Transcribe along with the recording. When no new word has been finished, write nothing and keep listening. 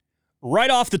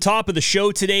Right off the top of the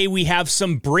show today, we have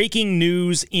some breaking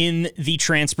news in the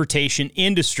transportation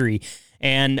industry.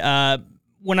 And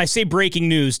when I say breaking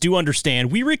news, do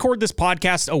understand, we record this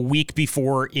podcast a week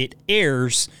before it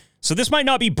airs. So this might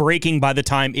not be breaking by the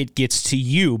time it gets to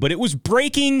you, but it was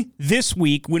breaking this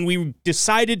week when we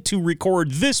decided to record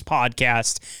this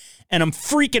podcast, and I'm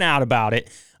freaking out about it.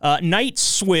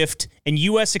 Knight-Swift and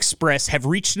U.S. Express have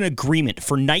reached an agreement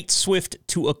for Knight-Swift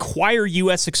to acquire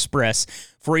U.S. Express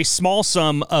for a small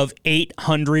sum of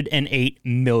 $808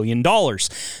 million.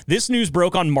 This news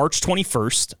broke on March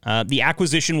 21st. The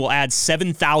acquisition will add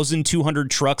 7,200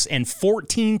 trucks and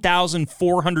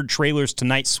 14,400 trailers to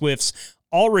Knight-Swift's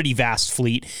already vast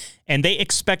fleet, and they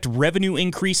expect revenue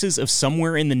increases of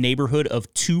somewhere in the neighborhood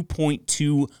of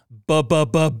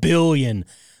 $2.2 billion.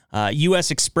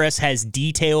 U.S. Express has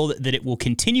detailed that it will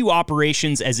continue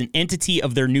operations as an entity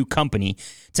of their new company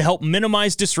to help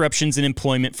minimize disruptions in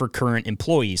employment for current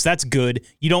employees. That's good.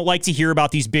 You don't like to hear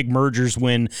about these big mergers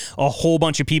when a whole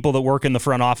bunch of people that work in the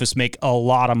front office make a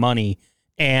lot of money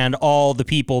and all the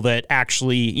people that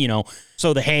actually,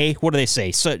 so the hay, what do they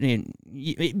say? So,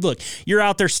 look, you're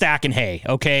out there stacking hay,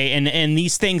 okay? And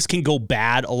these things can go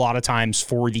bad a lot of times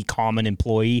for the common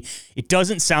employee. It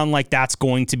doesn't sound like that's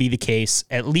going to be the case,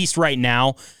 at least right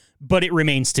now, but it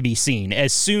remains to be seen.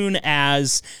 As soon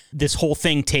as this whole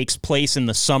thing takes place in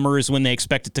the summer is when they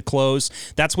expect it to close.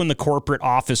 That's when the corporate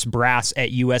office brass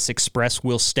at U.S. Express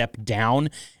will step down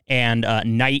and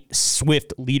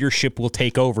Knight-Swift leadership will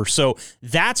take over. So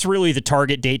that's really the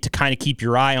target date to kind of keep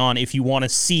your eye on if you want to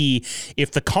see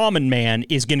if the common man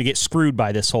is going to get screwed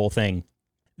by this whole thing.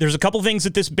 There's a couple things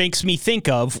that this makes me think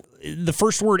of. The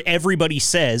first word everybody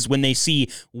says when they see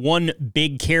one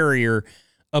big carrier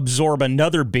absorb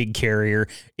another big carrier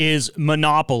is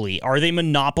monopoly. Are they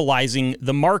monopolizing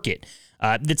the market?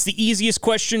 That's the easiest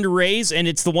question to raise, and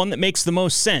it's the one that makes the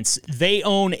most sense. They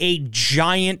own a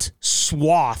giant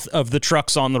swath of the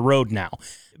trucks on the road now,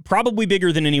 probably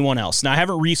bigger than anyone else. Now, I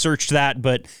haven't researched that,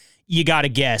 but you got to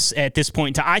guess at this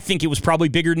point. I think it was probably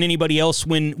bigger than anybody else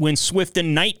when Swift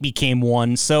and Knight became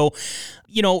one. So,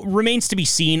 remains to be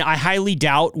seen. I highly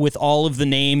doubt with all of the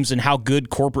names and how good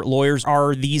corporate lawyers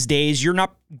are these days, you're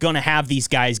not going to have these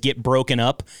guys get broken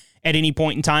up at any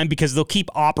point in time because they'll keep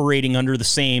operating under the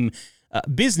same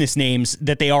business names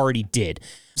that they already did.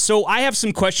 So I have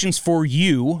some questions for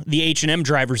you, the H&M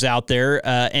drivers out there,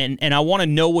 and I want to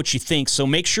know what you think. So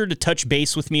make sure to touch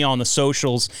base with me on the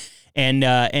socials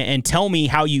and tell me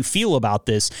how you feel about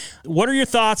this. What are your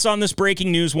thoughts on this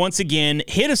breaking news? Once again,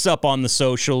 hit us up on the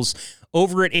socials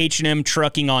over at H&M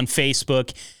Trucking on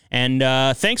Facebook. And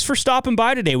thanks for stopping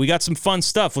by today. We got some fun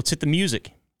stuff. Let's hit the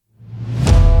music.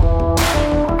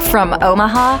 From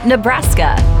Omaha,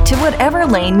 Nebraska, to whatever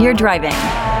lane you're driving,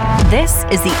 this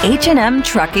is the H&M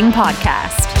Trucking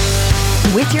Podcast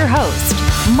with your host,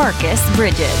 Marcus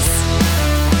Bridges.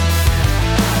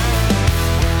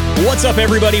 What's up,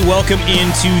 everybody? Welcome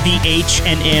into the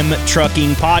H&M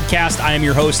Trucking Podcast. I am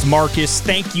your host, Marcus.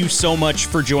 Thank you so much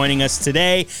for joining us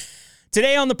today.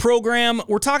 Today on the program,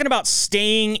 we're talking about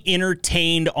staying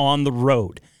entertained on the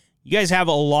road. You guys have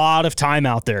a lot of time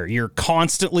out there. You're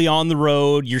constantly on the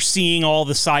road. You're seeing all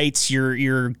the sights.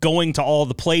 You're going to all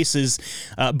the places,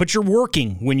 but you're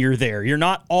working when you're there. You're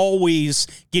not always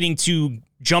getting to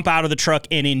jump out of the truck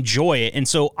and enjoy it. And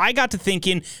so I got to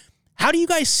thinking, how do you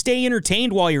guys stay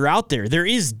entertained while you're out there? There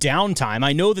is downtime.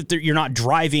 I know that you're not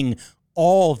driving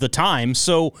all the time.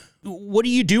 So what are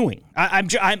you doing?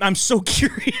 I'm so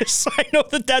curious. I know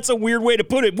that that's a weird way to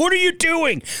put it. What are you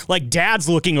doing? Like dad's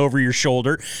looking over your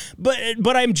shoulder.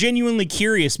 But I'm genuinely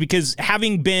curious because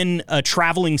having been a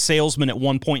traveling salesman at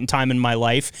one point in time in my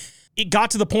life, it got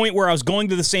to the point where I was going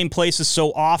to the same places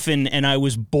so often and I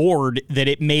was bored that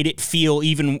it made it feel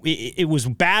it was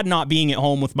bad not being at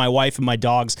home with my wife and my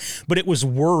dogs, but it was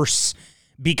worse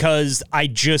because I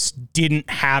just didn't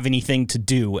have anything to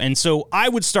do. And so I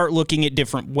would start looking at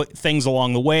different things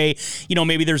along the way.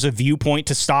 Maybe there's a viewpoint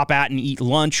to stop at and eat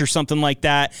lunch or something like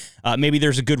that. Maybe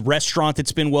there's a good restaurant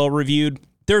that's been well reviewed.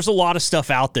 There's a lot of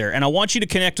stuff out there, and I want you to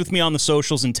connect with me on the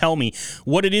socials and tell me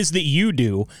what it is that you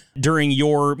do during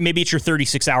maybe it's your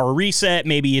 36-hour reset,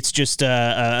 maybe it's just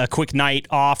a quick night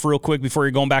off real quick before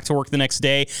you're going back to work the next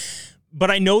day. But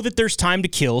I know that there's time to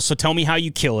kill, so tell me how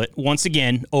you kill it, once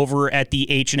again, over at the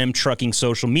H&M Trucking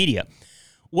social media.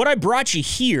 What I brought you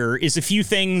here is a few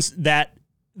things that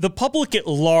the public at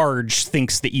large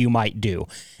thinks that you might do.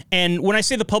 And when I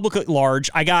say the public at large,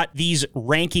 I got these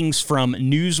rankings from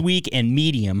Newsweek and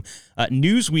Medium.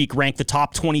 Newsweek ranked the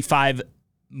top 25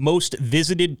 most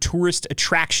visited tourist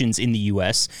attractions in the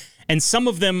U.S., and some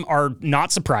of them are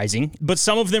not surprising, but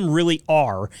some of them really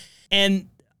are. And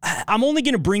I'm only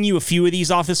going to bring you a few of these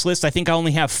off this list. I think I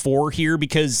only have 4 here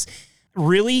because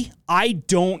really, I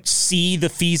don't see the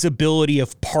feasibility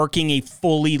of parking a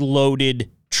fully loaded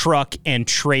truck and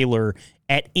trailer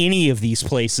at any of these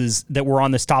places that were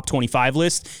on this top 25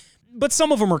 list. But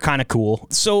some of them are kind of cool.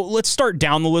 So let's start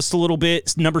down the list a little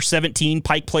bit. Number 17,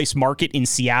 Pike Place Market in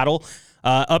Seattle.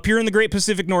 Up here in the Great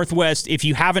Pacific Northwest, if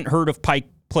you haven't heard of Pike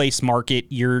Place Market,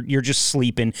 you're just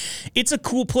sleeping. It's a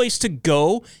cool place to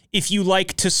go if you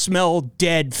like to smell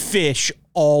dead fish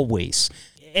always,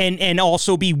 and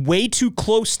also be way too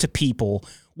close to people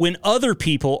when other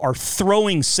people are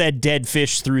throwing said dead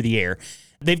fish through the air.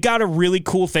 They've got a really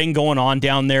cool thing going on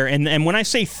down there, and when I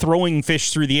say throwing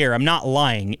fish through the air, I'm not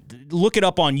lying. Look it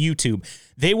up on YouTube.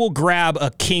 They will grab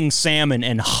a king salmon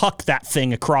and huck that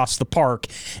thing across the park,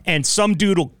 and some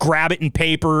dude will grab it in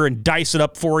paper and dice it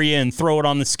up for you and throw it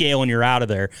on the scale, and you're out of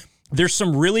there. There's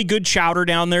some really good chowder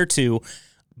down there, too,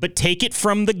 but take it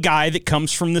from the guy that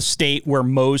comes from the state where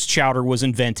Moe's Chowder was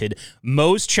invented.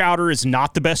 Moe's Chowder is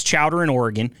not the best chowder in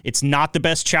Oregon. It's not the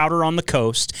best chowder on the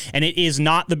coast, and it is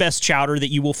not the best chowder that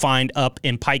you will find up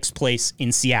in Pike's Place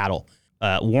in Seattle.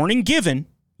 Warning given.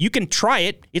 You can try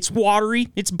it. It's watery.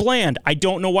 It's bland. I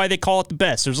don't know why they call it the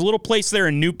best. There's a little place there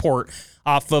in Newport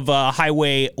off of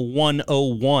Highway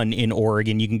 101 in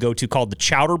Oregon you can go to called the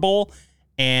Chowder Bowl,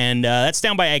 and that's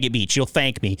down by Agate Beach. You'll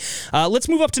thank me. Let's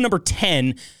move up to number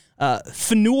 10.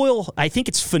 Fanoil, I think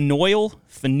it's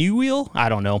Fanoil, I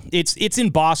don't know. It's in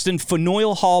Boston,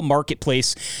 Fanoil Hall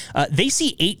Marketplace. They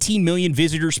see 18 million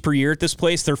visitors per year at this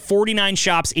place. There are 49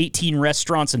 shops, 18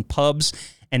 restaurants and pubs,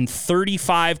 and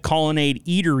 35 colonnade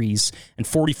eateries and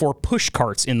 44 push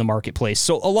carts in the marketplace.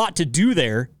 So a lot to do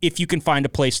there if you can find a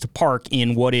place to park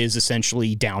in what is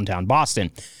essentially downtown Boston.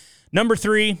 Number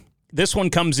 3, this one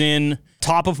comes in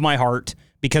top of my heart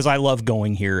because I love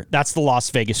going here. That's the Las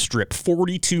Vegas Strip.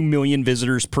 42 million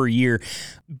visitors per year.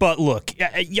 But look,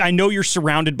 I know you're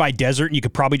surrounded by desert, and you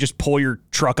could probably just pull your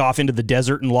truck off into the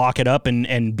desert and lock it up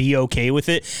and be okay with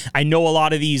it. I know a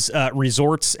lot of these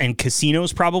resorts and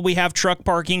casinos probably have truck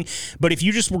parking, but if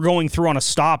you just were going through on a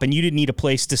stop and you didn't need a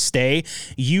place to stay,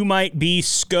 you might be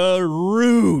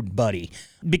screwed, buddy.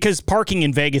 Because parking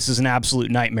in Vegas is an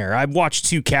absolute nightmare. I've watched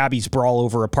 2 cabbies brawl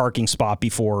over a parking spot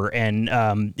before, and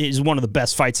it is one of the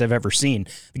best fights I've ever seen.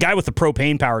 The guy with the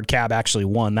propane-powered cab actually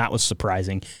won. That was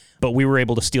surprising. But we were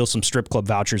able to steal some strip club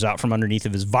vouchers out from underneath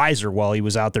of his visor while he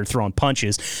was out there throwing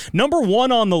punches. Number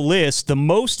 1 on the list, the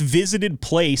most visited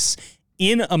place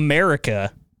in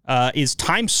America is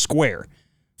Times Square.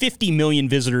 50 million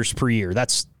visitors per year.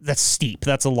 That's steep.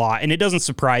 That's a lot. And it doesn't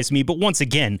surprise me. But once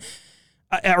again,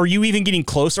 are you even getting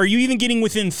close? Are you even getting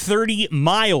within 30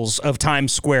 miles of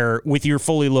Times Square with your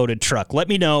fully loaded truck? Let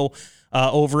me know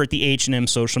over at the H&M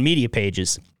social media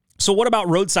pages. So what about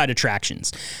roadside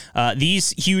attractions?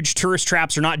 These huge tourist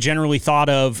traps are not generally thought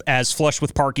of as flush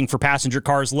with parking for passenger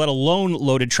cars, let alone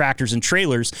loaded tractors and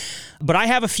trailers. But I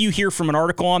have a few here from an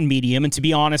article on Medium, and to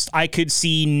be honest, I could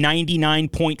see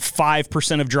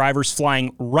 99.5% of drivers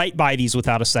flying right by these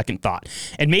without a second thought,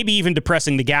 and maybe even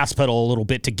depressing the gas pedal a little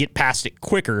bit to get past it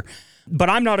quicker. But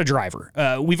I'm not a driver.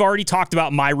 We've already talked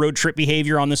about my road trip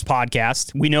behavior on this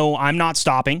podcast. We know I'm not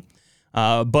stopping.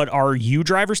 But are you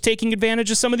drivers taking advantage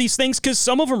of some of these things? Because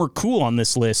some of them are cool on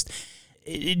this list.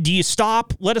 Do you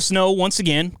stop? Let us know. Once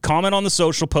again, comment on the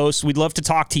social posts. We'd love to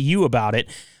talk to you about it.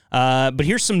 But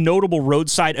here's some notable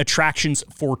roadside attractions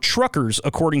for truckers,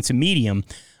 according to Medium.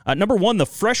 Number 1, the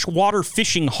Freshwater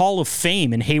Fishing Hall of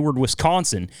Fame in Hayward,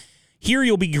 Wisconsin. Here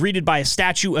you'll be greeted by a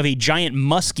statue of a giant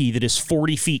muskie that is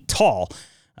 40 feet tall.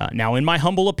 Now, in my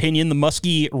humble opinion, the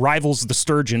muskie rivals the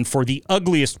sturgeon for the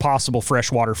ugliest possible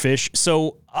freshwater fish,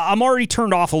 so I'm already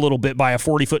turned off a little bit by a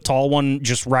 40-foot tall one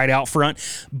just right out front.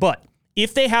 But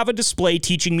if they have a display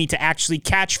teaching me to actually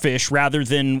catch fish rather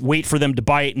than wait for them to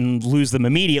bite and lose them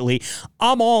immediately,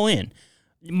 I'm all in.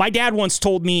 My dad once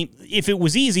told me if it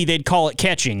was easy, they'd call it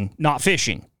catching, not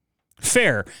fishing.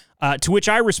 Fair. To which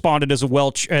I responded as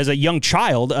a young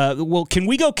child, well, can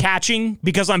we go catching?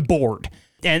 Because I'm bored.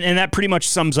 And that pretty much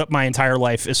sums up my entire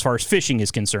life as far as fishing is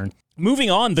concerned.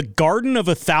 Moving on, the Garden of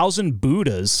 1,000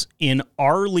 Buddhas in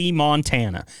Arley,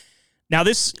 Montana. Now,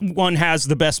 this one has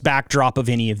the best backdrop of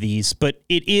any of these, but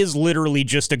it is literally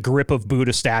just a grip of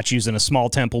Buddha statues in a small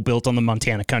temple built on the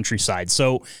Montana countryside.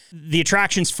 So the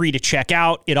attraction's free to check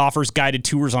out. It offers guided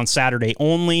tours on Saturday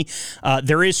only.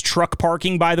 There is truck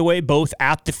parking, by the way, both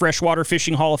at the Freshwater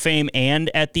Fishing Hall of Fame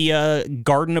and at the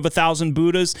Garden of 1,000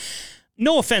 Buddhas.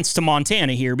 No offense to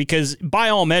Montana here, because by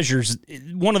all measures,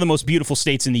 one of the most beautiful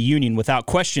states in the union without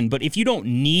question. But if you don't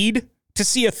need to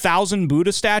see 1,000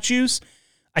 Buddha statues,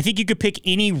 I think you could pick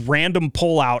any random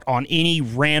pullout on any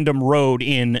random road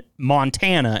in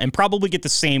Montana and probably get the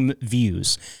same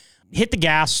views. Hit the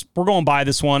gas. We're going by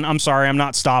this one. I'm sorry, I'm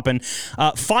not stopping.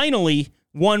 Finally,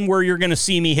 one where you're going to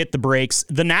see me hit the brakes,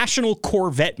 the National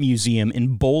Corvette Museum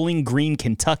in Bowling Green,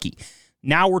 Kentucky.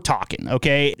 Now we're talking,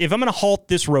 okay? If I'm going to halt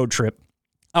this road trip,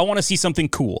 I want to see something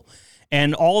cool.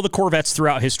 And all the Corvettes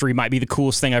throughout history might be the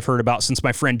coolest thing I've heard about since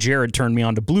my friend Jared turned me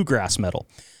on to bluegrass metal.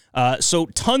 So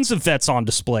tons of vets on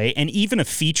display, and even a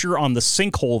feature on the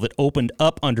sinkhole that opened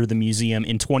up under the museum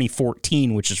in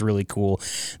 2014, which is really cool.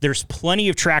 There's plenty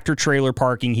of tractor trailer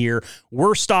parking here.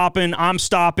 We're stopping, I'm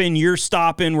stopping, you're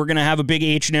stopping. We're going to have a big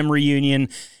H&M reunion,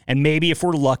 and maybe if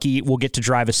we're lucky, we'll get to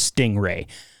drive a Stingray.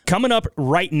 Coming up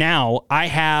right now, I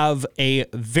have a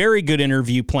very good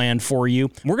interview planned for you.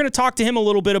 We're going to talk to him a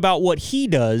little bit about what he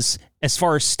does as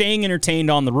far as staying entertained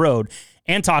on the road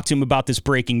and talk to him about this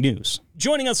breaking news.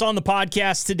 Joining us on the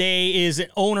podcast today is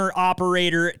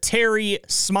owner-operator Terry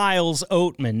Smiles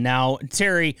Oatman. Now,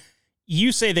 Terry,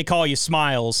 you say they call you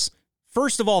Smiles.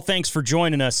 First of all, thanks for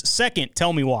joining us. Second,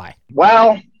 tell me why.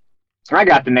 Well, I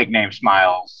got the nickname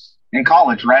Smiles in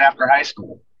college right after high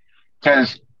school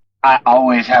because I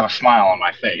always have a smile on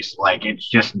my face. Like, it's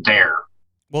just there.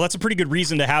 Well, that's a pretty good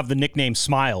reason to have the nickname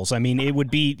Smiles. I mean, it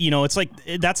would be, it's like,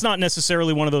 that's not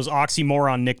necessarily one of those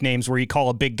oxymoron nicknames where you call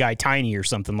a big guy tiny or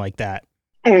something like that.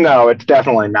 No, it's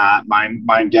definitely not.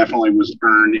 Mine definitely was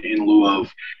earned in lieu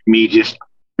of me just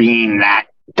being that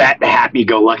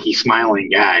happy-go-lucky smiling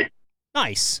guy.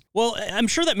 Nice. Well, I'm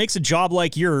sure that makes a job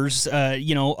like yours,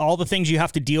 all the things you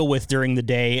have to deal with during the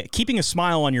day, keeping a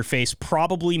smile on your face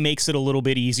probably makes it a little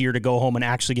bit easier to go home and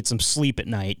actually get some sleep at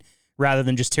night rather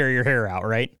than just tear your hair out,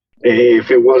 right?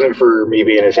 If it wasn't for me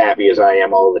being as happy as I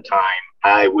am all the time,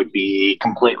 I would be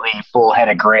completely full head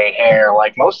of gray hair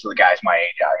like most of the guys my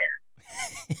age out here.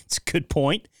 It's a good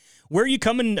point. Where are you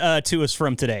coming to us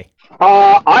from today?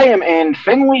 I am in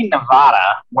Findlay,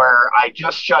 Nevada, where I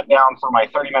just shut down for my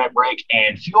 30-minute break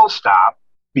and fuel stop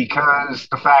because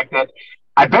the fact that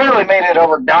I barely made it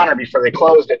over Donner before they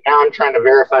closed it. Now I'm trying to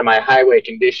verify my highway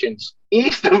conditions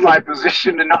east of my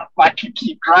position to know if I can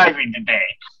keep driving today.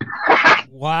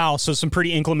 Wow, so some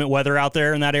pretty inclement weather out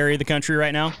there in that area of the country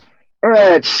right now?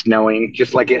 It's snowing,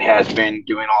 just like it has been,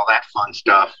 doing all that fun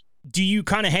stuff. Do you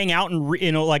kind of hang out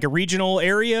in like a regional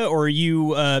area, or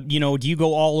you do you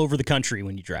go all over the country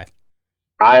when you drive?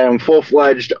 I am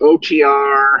full-fledged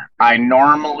OTR.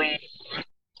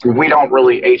 We don't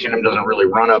really, H&M doesn't really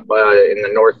run up in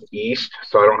the Northeast,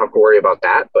 so I don't have to worry about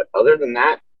that. But other than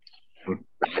that,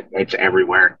 it's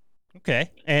everywhere.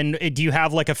 Okay. And do you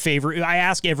have like a favorite? I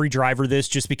ask every driver this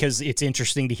just because it's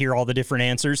interesting to hear all the different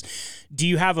answers. Do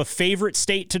you have a favorite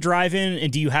state to drive in,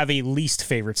 and do you have a least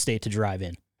favorite state to drive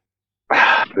in?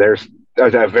 There's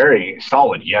a very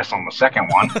solid yes on the second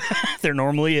one. There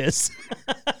normally is.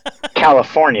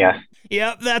 California.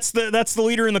 Yeah, that's the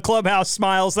leader in the clubhouse,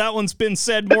 Smiles. That one's been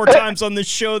said more times on this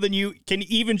show than you can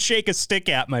even shake a stick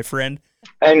at, my friend.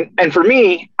 And for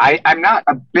me, I'm not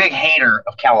a big hater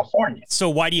of California. So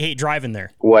why do you hate driving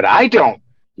there? What I don't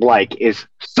like is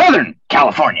Southern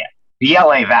California, the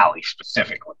LA Valley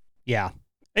specifically. Yeah,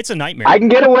 it's a nightmare. I can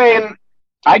get away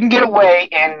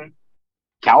in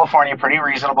California pretty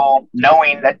reasonable,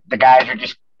 knowing that the guys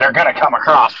they're going to come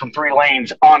across from 3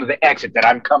 lanes onto the exit that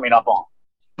I'm coming up on,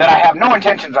 that I have no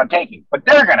intentions on taking, but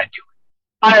they're going to do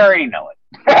it. I already know it.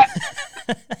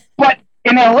 But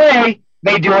in LA,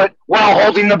 they do it while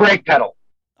holding the brake pedal.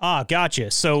 Ah, gotcha.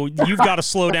 So you've got to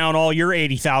slow down all your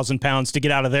 80,000 pounds to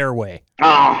get out of their way.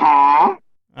 Uh-huh.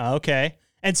 Okay.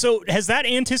 And so has that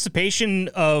anticipation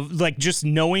of like just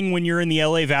knowing when you're in the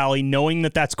LA Valley, knowing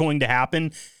that that's going to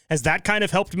happen, has that kind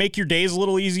of helped make your days a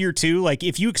little easier too? Like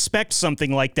if you expect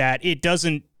something like that, it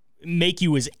doesn't make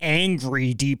you as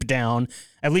angry deep down.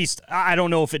 At least I don't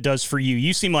know if it does for you.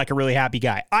 You seem like a really happy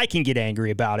guy. I can get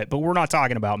angry about it, but we're not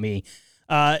talking about me.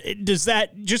 Does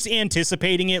that, just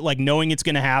anticipating it, like knowing it's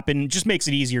going to happen, just makes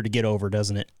it easier to get over,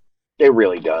 doesn't it? It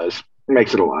really does. It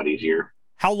makes it a lot easier.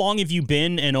 How long have you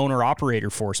been an owner-operator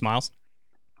for, Smiles?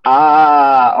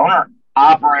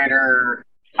 Owner-operator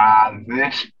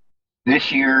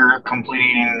this year,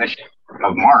 completing this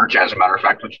of March, as a matter of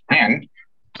fact, which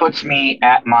puts me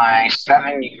at my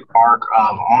 7-year mark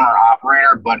of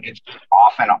owner-operator, but it's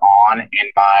off and on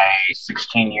in my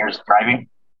 16 years of driving.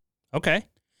 Okay.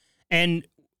 And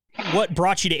what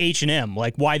brought you to H&M?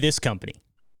 Like, why this company?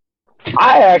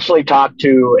 I actually talked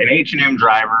to an H&M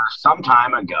driver some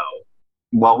time ago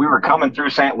while we were coming through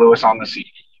St. Louis on the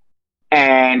CD.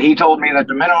 And he told me that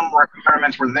the minimum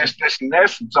requirements were this, this, and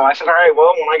this. And so I said, all right,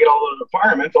 well, when I get all those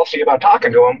requirements, I'll see about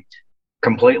talking to him.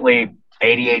 Completely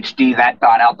ADHD that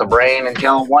thought out the brain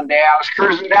until one day I was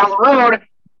cruising down the road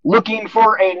looking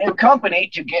for a new company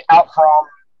to get out from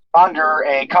under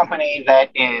a company that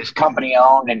is company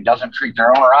owned and doesn't treat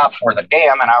their owner ops worth a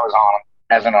damn, and I was on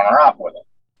as an owner op with it.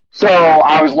 So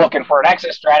I was looking for an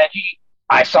exit strategy.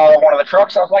 I saw one of the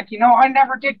trucks. I was like, I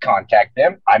never did contact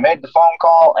them. I made the phone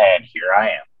call, and here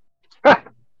I am.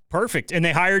 Perfect. And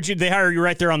they hired you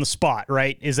right there on the spot,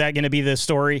 right? Is that going to be the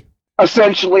story?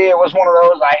 Essentially, it was one of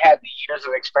those. I had the years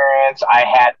of experience. I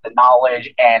had the knowledge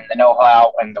and the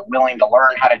know-how and the willing to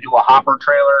learn how to do a hopper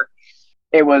trailer.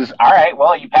 It was, all right,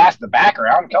 well, you passed the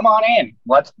background. Come on in.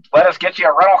 Let us get you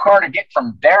a rental car to get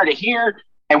from there to here,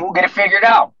 and we'll get it figured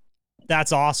out.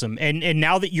 That's awesome. And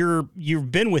now that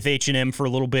you've been with H&M for a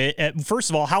little bit, first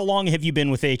of all, how long have you been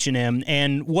with H&M,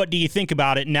 and what do you think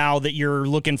about it now that you're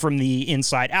looking from the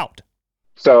inside out?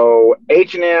 So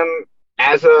H&M,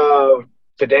 as of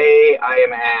today, I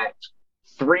am at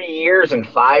 3 years and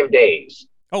 5 days.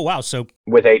 Oh, wow. So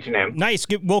with H&M. Nice.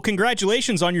 Well,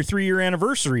 congratulations on your 3-year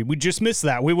anniversary. We just missed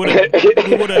that. We would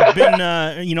have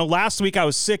been, last week I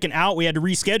was sick and out. We had to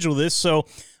reschedule this. So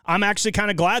I'm actually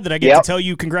kind of glad that I get to tell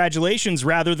you congratulations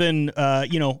rather than,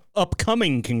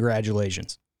 upcoming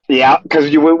congratulations. Yeah, because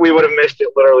we would have missed it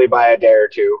literally by a day or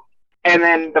two. And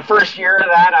then the first year of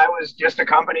that, I was just a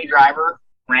company driver,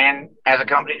 ran as a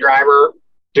company driver,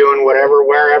 doing whatever,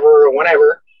 wherever,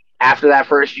 whenever. After that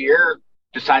first year,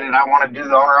 decided I wanted to do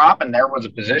the owner op, and there was a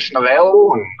position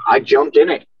available, and I jumped in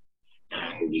it.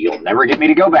 And you'll never get me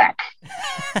to go back.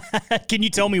 Can you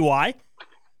tell me why?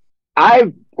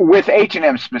 I, with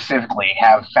H&M specifically,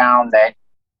 have found that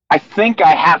I think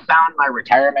I have found my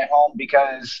retirement home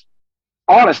because,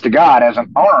 honest to God, as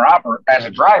an owner-operator, as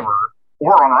a driver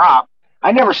or owner-op,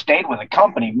 I never stayed with a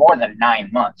company more than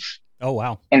 9 months. Oh,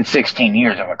 wow. In 16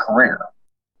 years of a career.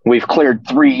 We've cleared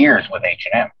 3 years with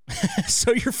H&M.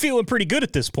 So you're feeling pretty good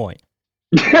at this point.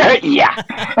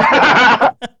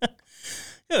 Yeah.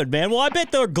 Good, man. Well, I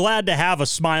bet they're glad to have a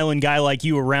smiling guy like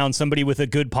you around, somebody with a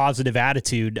good, positive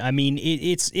attitude. I mean,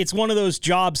 it's one of those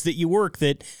jobs that you work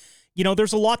that,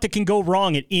 there's a lot that can go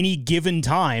wrong at any given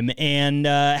time, and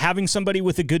having somebody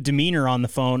with a good demeanor on the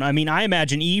phone, I mean, I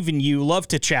imagine Eve and you love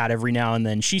to chat every now and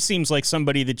then. She seems like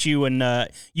somebody that you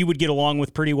would get along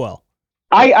with pretty well.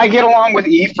 I get along with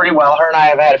Eve pretty well. Her and I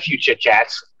have had a few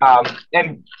chit-chats.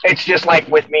 And it's just like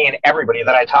with me and everybody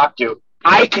that I talk to.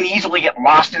 I can easily get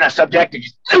lost in a subject and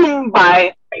just zoom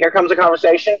by. Here comes a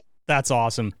conversation. That's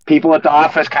awesome. People at the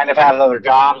office kind of have other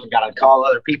jobs and got to call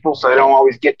other people, so they don't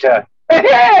always get to, hey,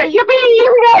 yippee,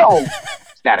 here we go.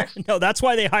 Status. No, that's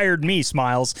why they hired me,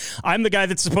 Smiles. I'm the guy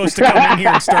that's supposed to come in here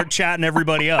and start chatting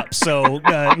everybody up. So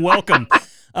welcome.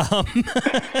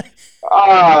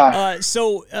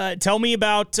 So tell me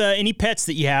about any pets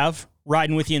that you have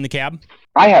riding with you in the cab.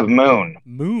 I have Moon.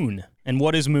 Moon. And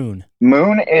what is Moon?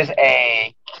 Moon is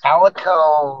a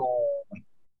calico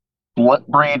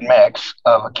breed mix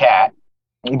of a cat,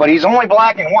 but he's only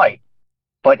black and white.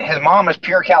 But his mom is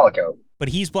pure calico. But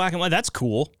he's black and white. That's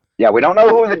cool. Yeah, we don't know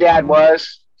who the dad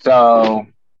was, so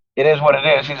it is what it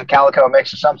is. He's a calico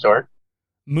mix of some sort.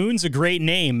 Moon's a great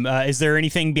name. Is there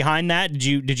anything behind that?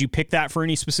 Did you pick that for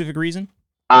any specific reason?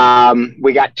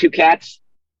 We got 2 cats.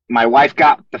 My wife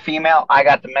got the female. I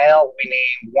got the male. We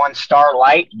named one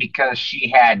Starlight because she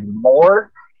had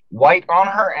more white on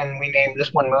her, and we named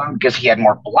this one Moon because he had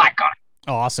more black on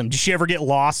it. Awesome. Did she ever get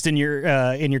lost in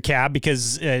your cab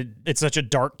because it's such a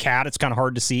dark cat? It's kind of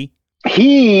hard to see.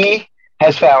 He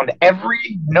has found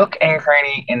every nook and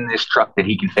cranny in this truck that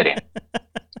he can fit in.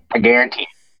 I guarantee.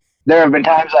 There have been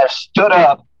times I've stood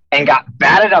up and got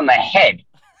batted on the head,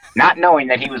 not knowing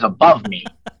that he was above me.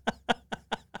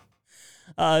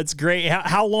 It's great.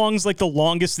 How long's like the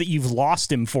longest that you've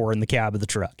lost him for in the cab of the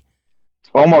truck?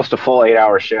 Almost a full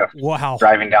 8-hour shift. Wow.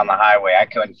 Driving down the highway, I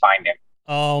couldn't find him.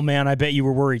 Oh, man, I bet you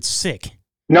were worried sick.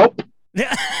 Nope.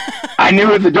 I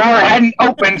knew the door hadn't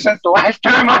opened since the last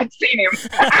time I'd seen him.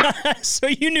 So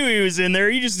you knew he was in there.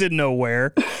 You just didn't know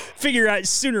where. Figure out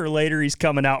sooner or later he's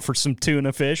coming out for some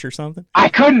tuna fish or something. I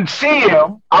couldn't see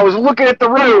him. I was looking at the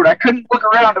road. I couldn't look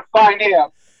around to find him.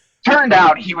 Turned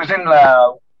out he was in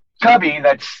the cubby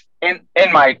that's in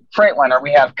my Freightliner.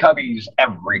 We have cubbies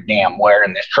every damn where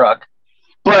in this truck.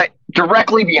 But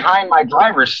directly behind my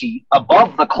driver's seat,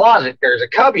 above the closet, there's a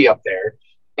cubby up there.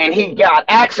 And he got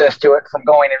access to it from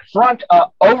going in front,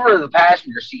 over the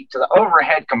passenger seat to the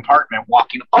overhead compartment,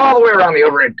 walking all the way around the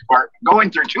overhead compartment, going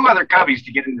through 2 other cubbies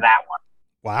to get into that one.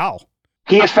 Wow.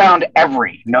 He has found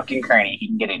every nook and cranny he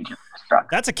can get into this truck.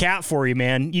 That's a cat for you,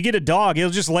 man. You get a dog, it'll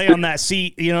just lay on that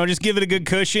seat, just give it a good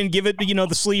cushion, give it, the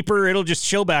sleeper, it'll just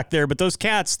chill back there. But those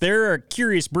cats, they're a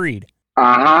curious breed.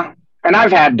 Uh-huh. And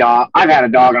I've had a dog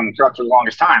on the truck for the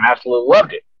longest time. Absolutely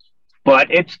loved it.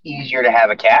 But it's easier to have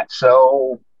a cat,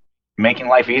 so making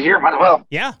life easier, might as well.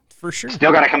 Yeah, for sure.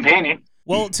 Still got a companion.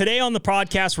 Well, today on the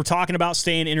podcast, we're talking about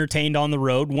staying entertained on the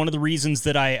road. One of the reasons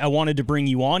that I wanted to bring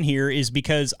you on here is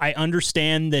because I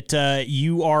understand that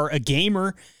you are a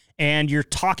gamer and you're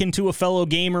talking to a fellow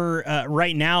gamer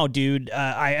right now, dude.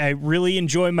 I really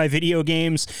enjoy my video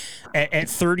games. At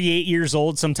 38 years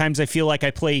old, sometimes I feel like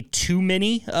I play too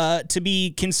many to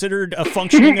be considered a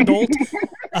functioning adult.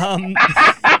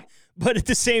 But at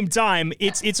the same time,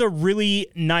 it's a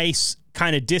really nice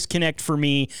kind of disconnect for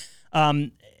me.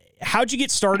 How'd you get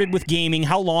started with gaming?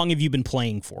 How long have you been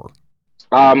playing for?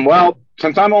 Well,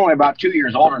 since I'm only about 2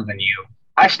 years older than you,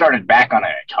 I started back on an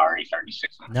Atari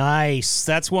 3600. Nice.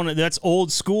 That's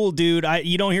old school, dude.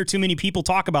 You don't hear too many people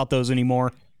talk about those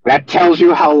anymore. That tells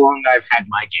you how long I've had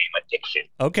my game addiction.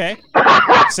 Okay.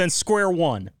 Since square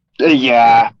one.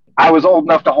 Yeah. I was old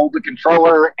enough to hold the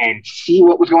controller and see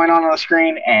what was going on the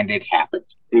screen, and it happened.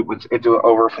 It's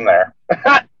over from there.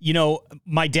 You know,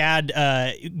 my dad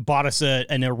bought us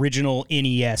an original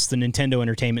NES, the Nintendo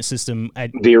Entertainment System.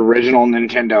 The original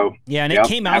Nintendo. Yeah, and it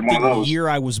came out the year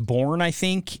I was born, I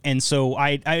think. And so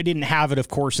I didn't have it, of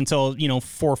course, until,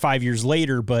 4 or 5 years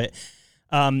later. But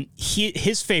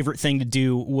his favorite thing to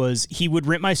do was he would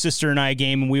rent my sister and I a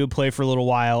game, and we would play for a little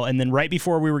while. And then right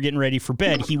before we were getting ready for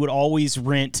bed, he would always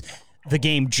rent the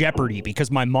game Jeopardy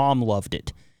because my mom loved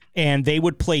it. And they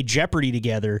would play Jeopardy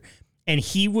together, and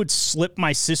he would slip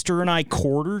my sister and I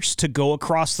quarters to go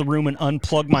across the room and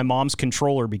unplug my mom's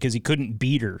controller because he couldn't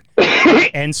beat her.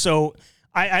 And so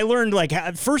I learned,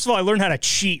 first of all, I learned how to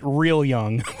cheat real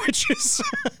young, which is,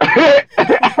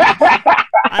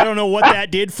 I don't know what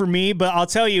that did for me, but I'll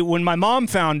tell you, when my mom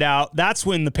found out, that's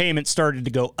when the payment started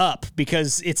to go up,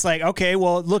 because it's like, okay,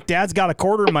 well, look, Dad's got a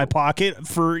quarter in my pocket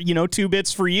for, 2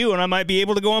 bits for you, and I might be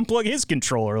able to go unplug his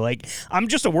controller. Like, I'm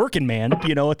just a working man,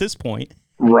 at this point.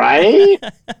 Right?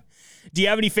 Do you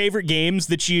have any favorite games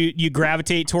that you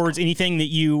gravitate towards? Anything that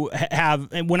you have?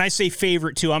 And when I say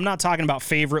favorite, too, I'm not talking about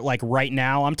favorite like right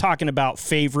now. I'm talking about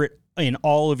favorite in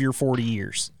all of your 40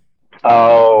 years.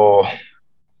 Oh,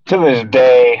 to this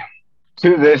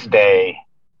day,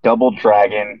 Double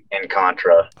Dragon and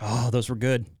Contra. Oh, those were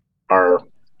good. Are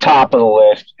top of the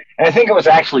list. And I think it was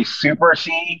actually Super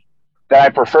C that I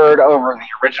preferred over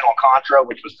the original Contra,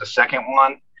 which was the second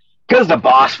one, because the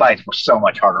boss fights were so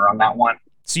much harder on that one.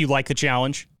 So you like the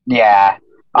challenge? Yeah.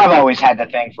 I've always had the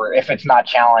thing for if it's not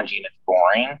challenging, it's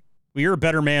boring. Well, you're a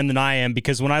better man than I am,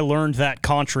 because when I learned that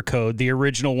Contra code, the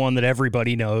original one that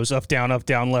everybody knows, up, down,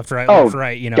 left, right, left,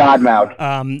 right, God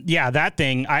mode. Yeah, that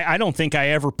thing, I don't think I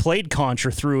ever played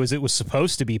Contra through as it was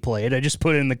supposed to be played. I just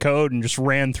put in the code and just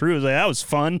ran through. That was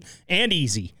fun and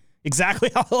easy.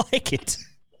 Exactly how I like it.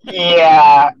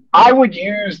 Yeah, I would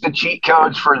use the cheat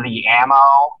codes for the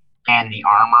ammo and the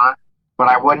armor, but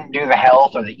I wouldn't do the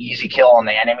health or the easy kill on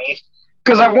the enemies,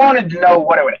 because I wanted to know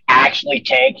what it would actually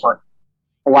take for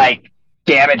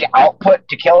damage output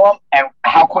to kill them and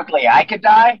how quickly I could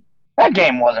die. That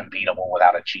game wasn't beatable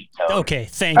without a cheat code. Okay,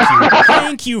 thank you.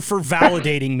 Thank you for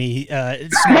validating me,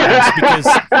 Smiles, because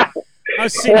I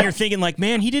was sitting here thinking,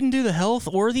 man, he didn't do the health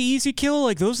or the easy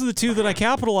kill. Those are the two that I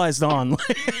capitalized on.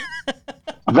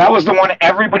 That was the one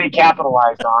everybody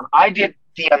capitalized on. I did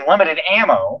the unlimited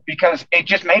ammo because it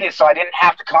just made it so I didn't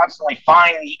have to constantly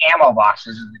find the ammo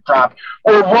boxes as it dropped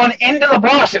or run into the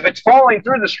boss if it's falling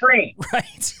through the screen.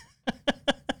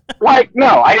 Right.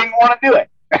 No, I didn't want to do it.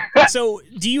 So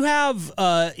do you have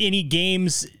any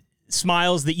games,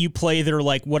 Smiles, that you play that are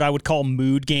what I would call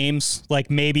mood games?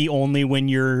 Maybe only when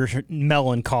you're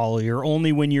melancholy or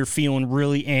only when you're feeling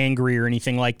really angry or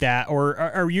anything like that? Or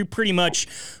are you pretty much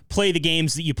play the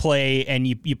games that you play and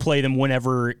you play them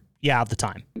whenever you have the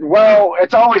time? Well,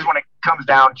 it's always when it comes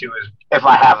down to is if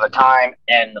I have the time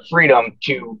and the freedom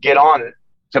to get on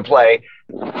to play.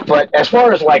 But as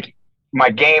far as my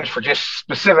games for just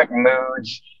specific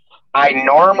moods, I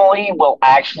normally will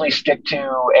actually stick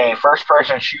to a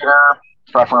first-person shooter,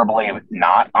 preferably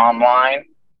not online.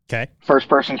 Okay.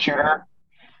 First-person shooter.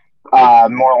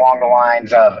 More along the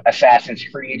lines of Assassin's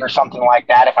Creed or something like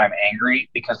that if I'm angry,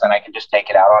 because then I can just take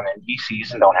it out on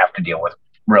NPCs and don't have to deal with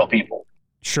real people.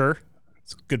 Sure.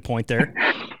 That's a good point there.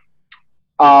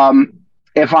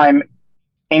 If I'm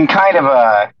in kind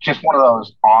of just one of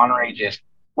those orangey,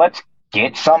 let's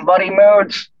get somebody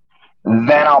moods,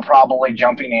 Then I'll probably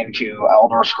jumping into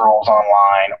Elder Scrolls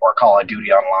Online or Call of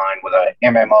Duty Online with a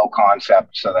MMO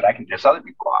concept so that I can piss other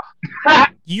people off.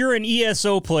 You're an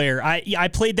ESO player. I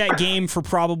played that game for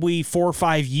probably 4 or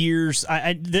 5 years.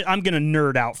 I'm gonna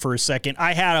nerd out for a second.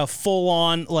 I had a full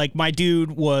on, like, my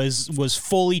dude was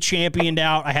fully championed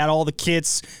out. I had all the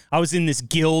kits. I was in this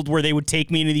guild where they would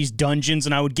take me into these dungeons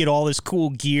and I would get all this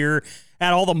cool gear,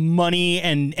 had all the money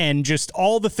and just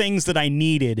all the things that I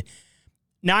needed.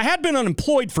 Now, I had been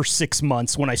unemployed for 6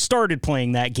 months when I started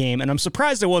playing that game, and I'm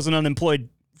surprised I wasn't unemployed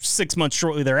 6 months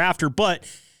shortly thereafter, but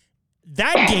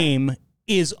that game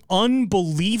is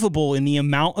unbelievable in the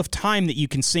amount of time that you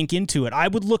can sink into it. I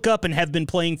would look up and have been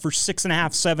playing for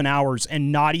 6.5, 7 hours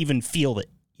and not even feel it,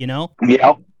 you know?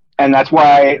 Yep. And that's one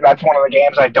of the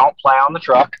games I don't play on the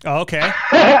truck. Oh, okay.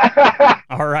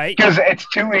 All right. Because it's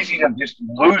too easy to just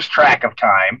lose track of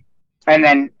time. And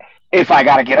then if I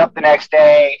got to get up the next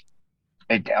day,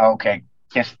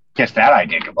 kiss that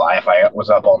idea goodbye if I was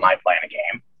up all night playing a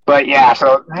game. But yeah,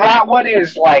 so that one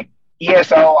is like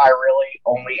ESO. I really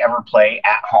only ever play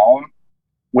at home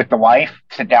with the wife,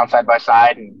 sit down side by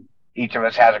side, and each of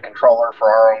us has a controller for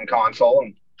our own console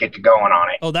and get to going on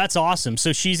it. Oh, that's awesome.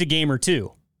 So she's a gamer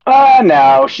too.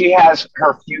 No, she has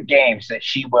her few games that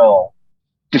she will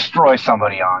destroy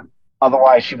somebody on.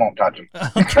 Otherwise, she won't touch them.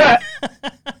 Okay.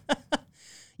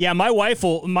 Yeah, my wife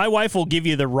will give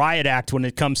you the riot act when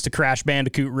it comes to Crash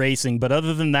Bandicoot Racing, but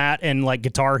other than that and like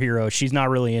Guitar Hero, she's not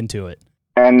really into it.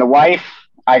 And the wife,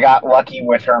 I got lucky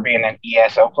with her being an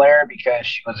ESO player because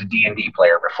she was a D&D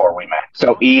player before we met.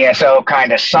 So ESO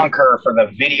kind of sunk her for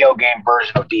the video game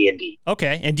version of D&D.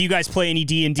 Okay. And do you guys play any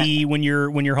D&D when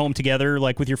you're home together,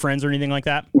 like with your friends or anything like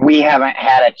that? We haven't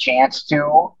had a chance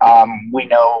to. We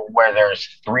know where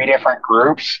there's 3 different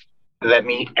groups that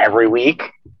meet every week,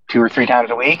 2 or 3 times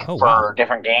a week for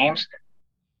different games.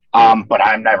 But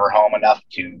I'm never home enough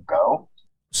to go.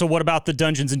 So what about the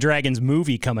Dungeons & Dragons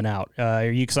movie coming out?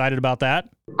 Are you excited about that?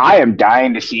 I am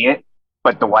dying to see it,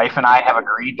 but the wife and I have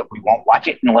agreed that we won't watch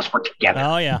it unless we're together.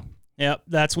 Oh, yeah. Yep,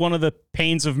 that's one of the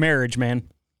pains of marriage, man.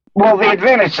 Well, the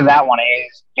advantage to that one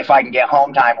is if I can get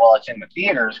home time while it's in the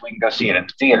theaters, we can go see it in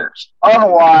the theaters.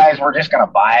 Otherwise, we're just going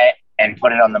to buy it and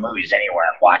put it on the movies anywhere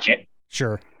and watch it.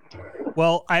 Sure.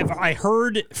 Well, I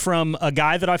heard from a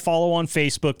guy that I follow on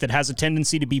Facebook that has a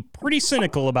tendency to be pretty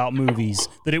cynical about movies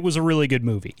that it was a really good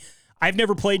movie. I've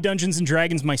never played Dungeons &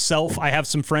 Dragons myself. I have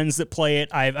some friends that play it.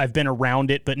 I've been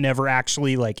around it, but never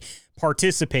actually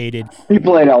participated. You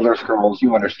played Elder Scrolls,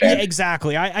 you understand. Yeah,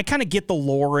 exactly. I kind of get the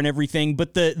lore and everything,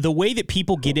 but the way that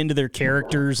people get into their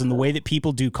characters and the way that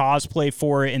people do cosplay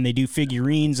for it and they do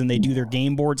figurines and they do their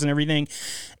game boards and everything,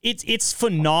 it's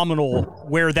phenomenal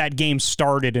where that game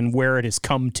started and where it has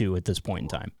come to at this point in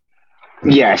time.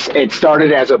 Yes, it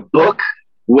started as a book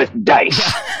with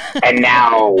dice, and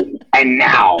now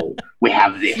we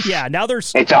have this. Yeah, now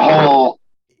it's a whole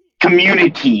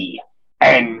community,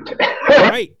 and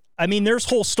right. I mean, there's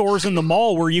whole stores in the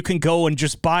mall where you can go and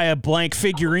just buy a blank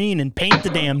figurine and paint the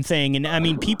damn thing. And I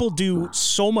mean, people do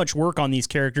so much work on these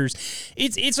characters.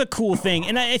 It's a cool thing.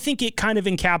 And I think it kind of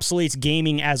encapsulates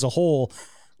gaming as a whole.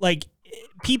 Like,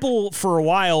 people for a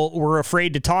while were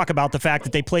afraid to talk about the fact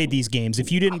that they played these games.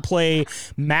 If you didn't play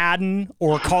Madden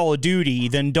or Call of Duty,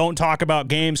 then don't talk about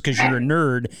games because you're a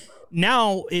nerd.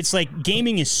 Now it's like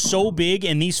gaming is so big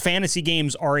and these fantasy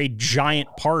games are a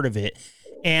giant part of it.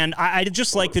 And I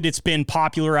just like that it's been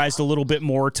popularized a little bit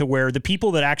more to where the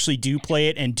people that actually do play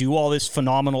it and do all this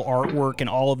phenomenal artwork and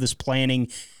all of this planning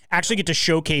actually get to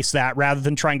showcase that rather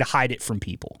than trying to hide it from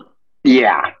people.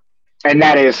 Yeah. And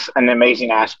that is an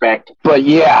amazing aspect. But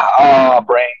yeah,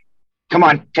 Brain, come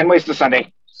on, 10 ways to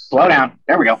Sunday. Slow down.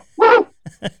 There we go. Woo!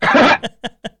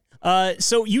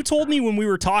 So you told me when we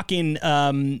were talking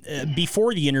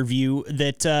before the interview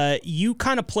that you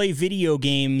kind of play video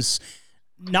games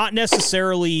not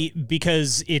necessarily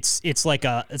because it's like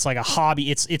a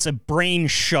hobby. It's a brain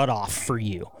shut off for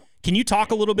you. Can you talk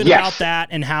a little bit about that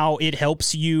and how it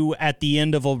helps you at the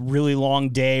end of a really long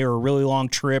day or a really long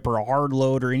trip or a hard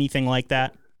load or anything like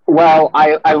that? Well,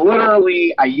 I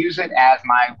literally use it as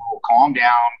my little calm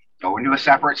down, go into a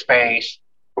separate space.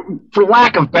 For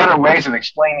lack of better ways of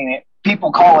explaining it,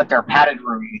 people call it their padded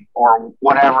room or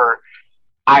whatever.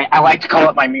 I like to call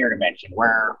it my mirror dimension,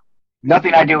 where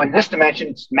nothing I do in this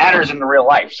dimension matters in the real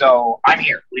life. So I'm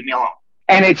here. Leave me alone.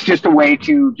 And it's just a way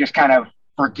to just kind of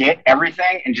forget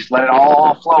everything and just let it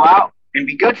all flow out and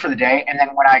be good for the day. And then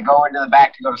when I go into the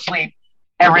back to go to sleep,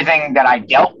 everything that I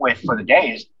dealt with for the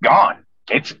day is gone.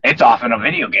 It's off in a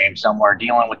video game somewhere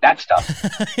dealing with that stuff.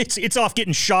 It's off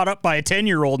getting shot up by a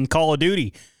 10-year-old in Call of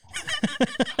Duty.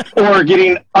 or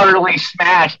getting utterly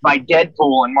smashed by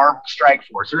Deadpool and Marvel Strike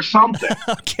Force or something.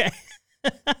 Okay.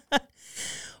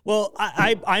 Well,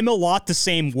 I'm a lot the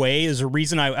same way. As a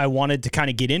reason I wanted to kind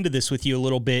of get into this with you a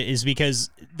little bit is because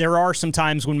there are some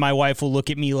times when my wife will look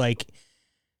at me like,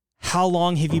 how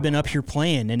long have you been up here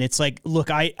playing? And it's like, look,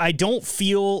 I don't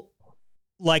feel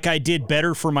like I did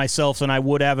better for myself than I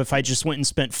would have if I just went and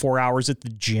spent 4 hours at the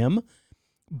gym.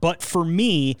 But for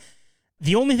me,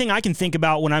 the only thing I can think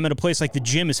about when I'm at a place like the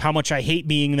gym is how much I hate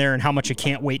being there and how much I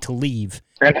can't wait to leave.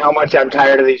 And how much I'm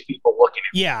tired of these people looking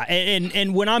at me. Yeah,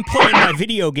 and when I'm playing my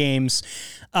video games,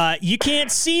 you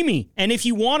can't see me. And if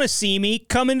you want to see me,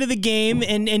 come into the game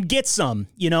and get some,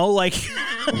 like...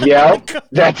 Yeah,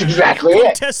 that's exactly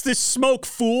it. Test this smoke,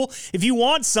 fool. If you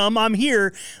want some, I'm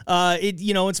here.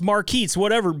 It's Marquise,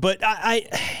 whatever. But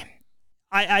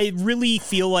I really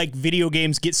feel like video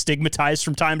games get stigmatized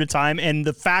from time to time, and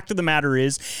the fact of the matter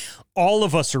is, all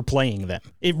of us are playing them.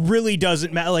 It really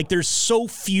doesn't matter. Like, there's so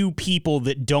few people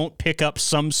that don't pick up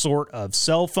some sort of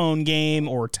cell phone game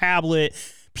or tablet,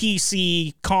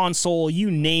 PC, console,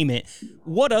 you name it.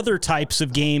 What other types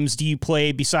of games do you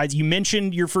play besides, you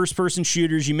mentioned your first-person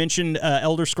shooters, you mentioned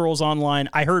Elder Scrolls Online.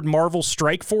 I heard Marvel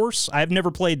Strike Force. I've never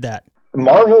played that.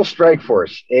 Marvel Strike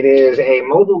Force. It is a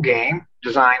mobile game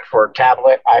designed for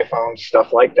tablet, iPhone,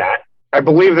 stuff like that. I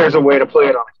believe there's a way to play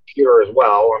it on a computer as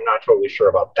well. I'm not totally sure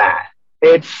about that.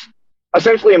 It's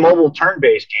essentially a mobile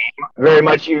turn-based game. Very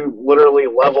much you literally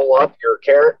level up your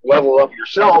character, level up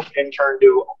yourself in turn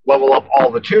to level up all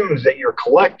the tunes that you're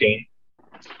collecting.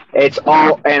 It's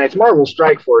Marvel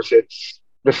Strike Force.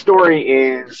 The story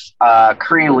is a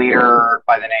Kree leader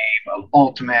by the name of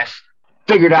Ultimus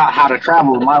figured out how to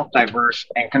travel the multiverse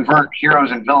and convert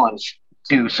heroes and villains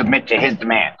to submit to his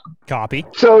demand. Copy.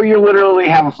 So you literally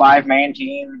have a 5-man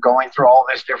team going through all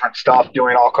this different stuff,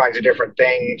 doing all kinds of different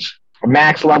things.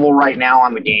 Max level right now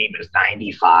on the game is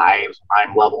 95.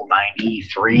 I'm level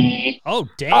 93. Oh,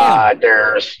 damn.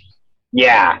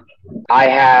 I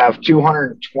have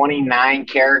 229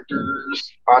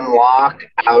 characters unlocked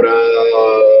out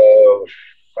of,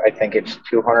 I think it's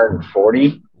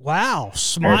 240. Wow.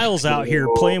 Smiles out here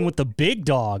playing with the big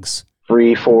dogs.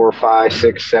 3, 4, 5,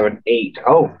 6, 7, 8.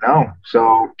 Oh, no.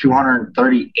 So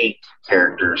 238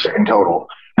 characters in total.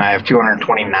 I have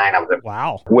 229 of them.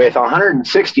 Wow. With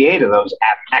 168 of those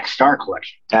at Max Star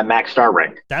Collection, at Max Star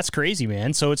rank. That's crazy,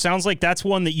 man. So it sounds like that's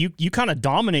one that you kind of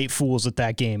dominate fools at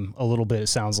that game a little bit, it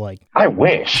sounds like. I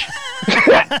wish.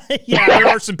 Yeah, there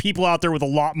are some people out there with a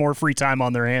lot more free time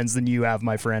on their hands than you have,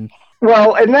 my friend.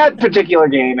 Well, in that particular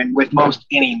game, and with most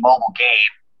any mobile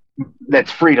game that's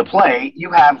free to play,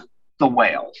 you have the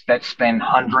whales that spend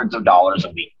hundreds of dollars a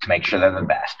week to make sure they're the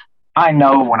best. I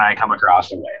know when I come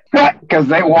across a whale because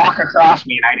they walk across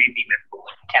me and I didn't even blink.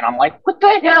 And I'm like, what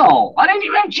the hell? I didn't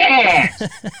even chance.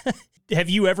 Have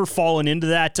you ever fallen into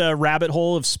that rabbit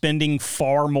hole of spending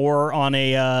far more on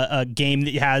a game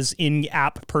that has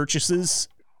in-app purchases?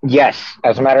 Yes.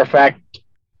 As a matter of fact,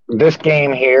 this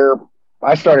game here,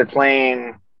 I started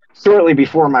playing shortly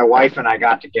before my wife and I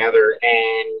got together.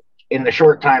 And in the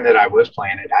short time that I was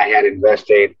playing it, I had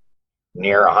invested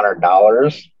near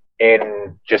 $100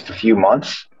 in just a few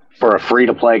months for a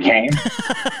free-to-play game.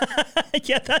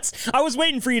 Yeah, I was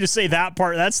waiting for you to say that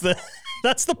part. That's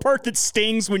the part that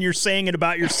stings when you're saying it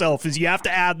about yourself, is you have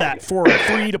to add that for a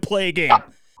free-to-play game.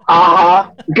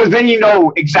 Because then you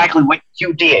know exactly what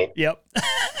you did. Yep.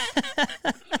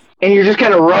 And you're just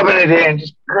kind of rubbing it in.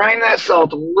 Just grind that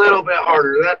salt a little bit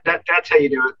harder. That's how you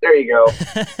do it. There you go.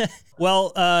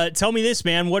 Well, tell me this,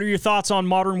 man. What are your thoughts on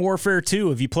Modern Warfare 2?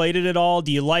 Have you played it at all?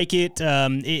 Do you like it?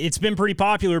 It's been pretty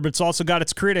popular, but it's also got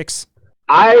its critics.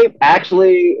 I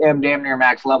actually am damn near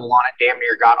max level on it. Damn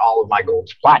near got all of my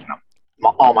golds platinum.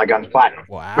 All my guns platinum.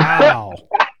 Wow.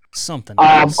 Something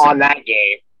else. On that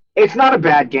game. It's not a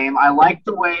bad game. I like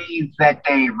the way that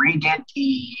they redid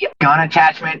the gun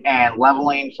attachment and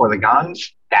leveling for the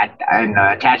guns. And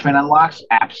attachment unlocks.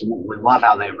 Absolutely love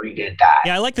how they redid that.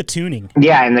 Yeah, I like the tuning.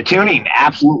 Yeah, and the tuning,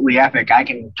 absolutely epic. I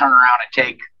can turn around and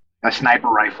take a sniper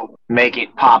rifle, make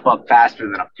it pop up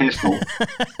faster than a pistol.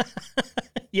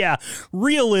 Yeah,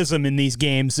 realism in these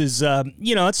games is,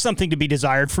 it's something to be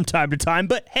desired from time to time.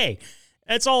 But hey,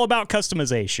 it's all about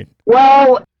customization.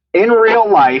 Well, in real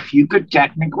life, you could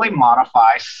technically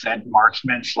modify said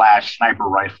marksman / sniper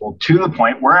rifle to the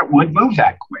point where it would move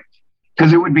that quick.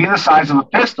 because it would be the size of a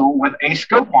pistol with a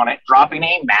scope on it, dropping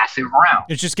a massive round.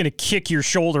 It's just going to kick your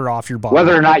shoulder off your body.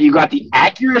 Whether or not you got the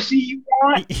accuracy you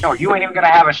want, no, you ain't even going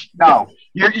to have no.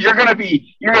 You're going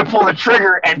to pull the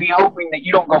trigger and be hoping that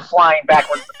you don't go flying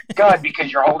backwards with the gun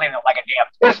because you're holding it like a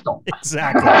damn pistol.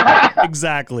 Exactly.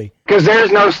 Exactly. Because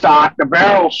there's no stock. The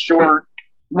barrel's short.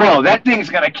 Whoa, that thing's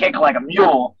going to kick like a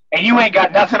mule, and you ain't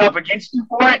got nothing up against you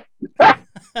for it.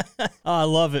 I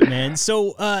love it, man.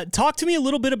 So talk to me a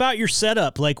little bit about your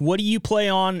setup. Like, what do you play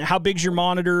on? How big's your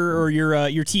monitor or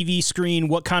your TV screen?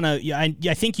 What kind of,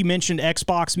 I think you mentioned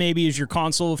Xbox maybe as your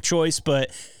console of choice,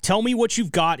 but tell me what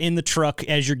you've got in the truck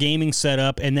as your gaming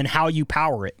setup and then how you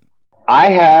power it.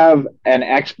 I have an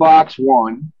Xbox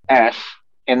One S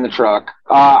in the truck.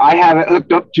 I have it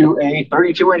hooked up to a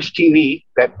 32-inch TV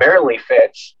that barely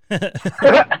fits.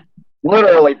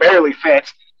 Literally barely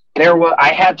fits.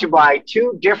 I had to buy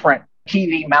 2 different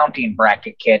TV mounting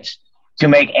bracket kits to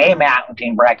make a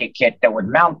mounting bracket kit that would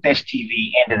mount this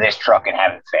TV into this truck and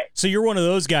have it fit. So you're one of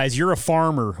those guys, you're a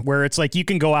farmer where it's like you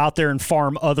can go out there and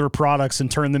farm other products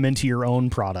and turn them into your own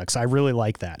products. I really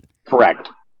like that. Correct.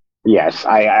 Yes,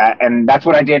 and that's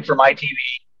what I did for my TV.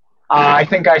 I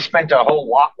think I spent a whole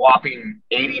whopping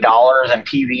 $80 in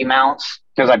TV mounts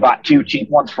because I bought 2 cheap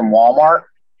ones from Walmart,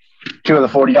 2 of the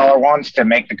 $40 ones to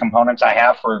make the components I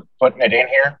have for putting it in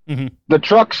here. Mm-hmm. The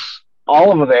trucks,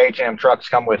 all of the H&M trucks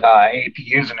come with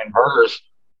APUs and inverters.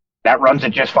 That runs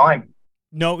it just fine.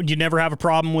 No, you never have a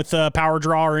problem with power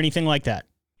draw or anything like that?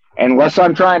 Unless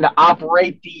I'm trying to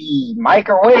operate the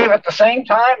microwave at the same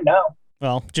time, no.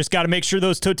 Well, just got to make sure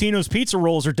those Totino's pizza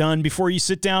rolls are done before you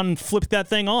sit down and flip that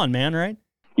thing on, man, right?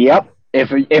 Yep.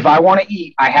 If I want to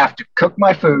eat, I have to cook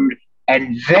my food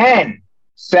and then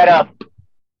set up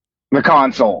the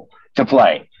console to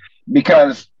play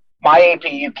because my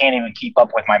APU can't even keep up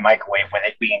with my microwave with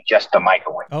it being just a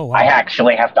microwave. Oh, wow. I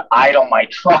actually have to idle my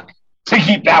truck to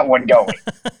keep that one going.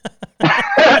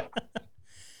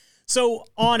 So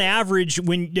on average,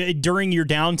 when during your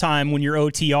downtime, when you're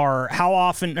OTR, how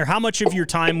often or how much of your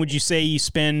time would you say you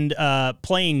spend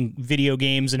playing video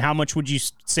games, and how much would you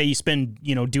say you spend,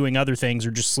 doing other things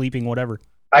or just sleeping, whatever?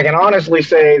 I can honestly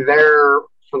say there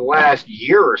for the last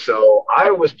year or so,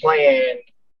 I was playing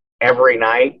every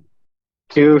night,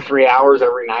 2-3 hours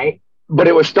every night, but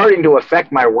it was starting to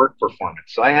affect my work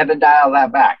performance, so I had to dial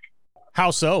that back.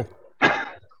 How so?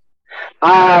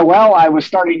 Well, I was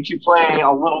starting to play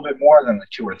a little bit more than the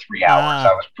 2 or 3 hours.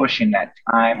 I was pushing that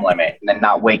time limit and then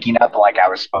not waking up like I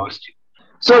was supposed to.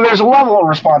 So there's a level of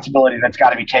responsibility that's got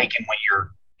to be taken when you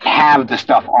have the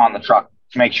stuff on the truck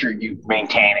to make sure you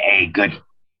maintain a good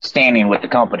standing with the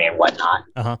company and whatnot.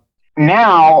 Uh-huh.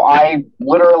 Now,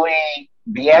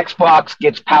 the Xbox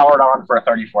gets powered on for a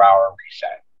 34-hour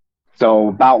reset. So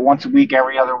about once a week,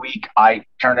 every other week, I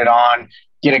turn it on,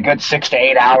 get a good 6 to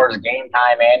 8 hours of game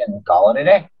time in, and call it a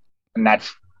day. And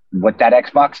that's what that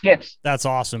Xbox gets. That's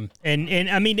awesome. And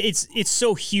I mean, it's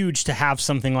so huge to have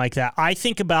something like that. I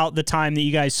think about the time that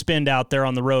you guys spend out there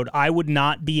on the road. I would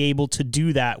not be able to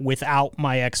do that without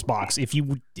my Xbox.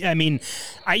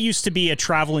 I used to be a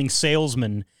traveling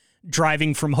salesman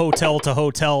driving from hotel to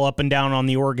hotel up and down on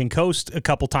the Oregon coast a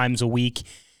couple times a week.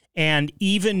 And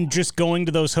even just going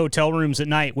to those hotel rooms at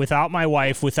night without my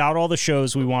wife, without all the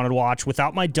shows we wanted to watch,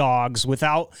 without my dogs,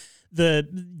 without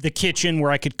the kitchen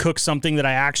where I could cook something that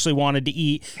I actually wanted to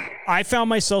eat, I found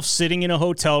myself sitting in a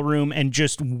hotel room and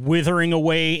just withering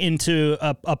away into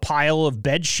a pile of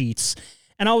bed sheets.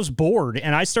 And I was bored,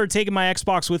 and I started taking my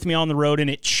Xbox with me on the road, and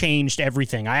it changed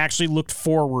everything. I actually looked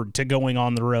forward to going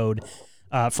on the road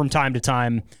from time to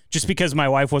time, just because my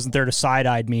wife wasn't there to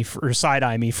side-eye me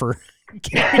for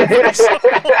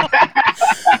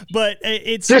but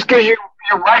it's just because your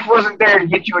wife wasn't there to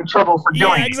get you in trouble for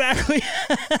doing it. Exactly.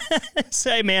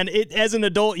 Say, man, as an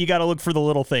adult, you got to look for the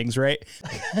little things, right?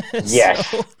 Yes.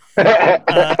 So,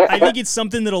 I think it's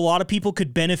something that a lot of people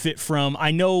could benefit from.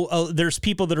 I know there's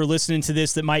people that are listening to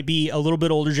this that might be a little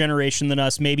bit older generation than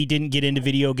us, maybe didn't get into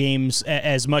video games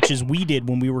as much as we did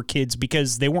when we were kids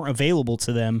because they weren't available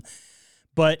to them.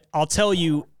 But I'll tell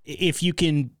you, if you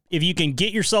can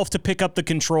get yourself to pick up the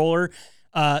controller,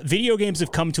 video games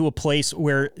have come to a place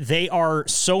where they are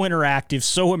so interactive,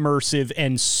 so immersive,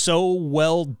 and so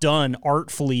well done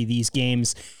artfully, these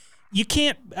games. You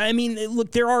can't,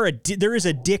 look, there is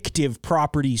addictive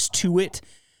properties to it,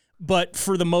 but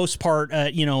for the most part,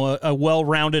 a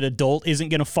well-rounded adult isn't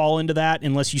going to fall into that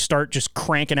unless you start just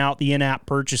cranking out the in-app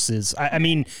purchases. I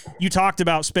mean, you talked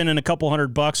about spending a couple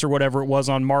 $100 or whatever it was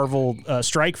on Marvel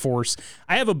Strike Force.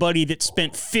 I have a buddy that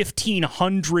spent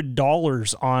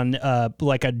 $1,500 on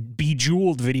like a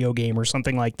Bejeweled video game or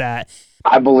something like that.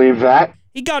 I believe that.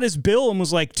 He got his bill and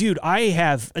was like, dude,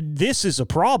 this is a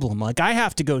problem. Like, I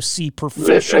have to go see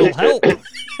professional help.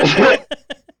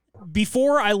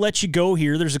 Before I let you go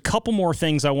here, there's a couple more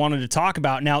things I wanted to talk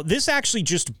about. Now, this actually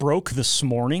just broke this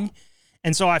morning,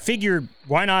 and so I figured,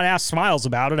 why not ask Smiles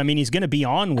about it? I mean, he's going to be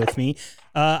on with me.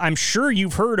 I'm sure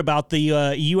you've heard about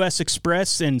the U.S.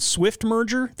 Express and Swift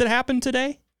merger that happened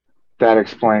today. That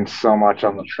explains so much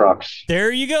on the trucks.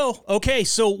 There you go. Okay,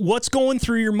 so what's going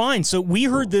through your mind? So we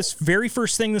heard this very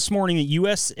first thing this morning that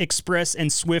U.S. Express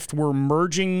and Swift were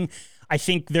merging. I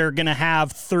think they're going to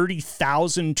have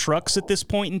 30,000 trucks at this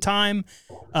point in time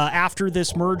after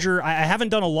this merger. I haven't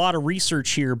done a lot of research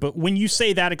here, but when you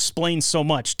say that explains so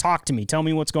much, talk to me. Tell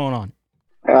me what's going on.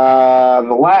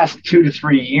 The last 2 to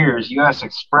 3 years, U.S.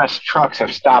 Express trucks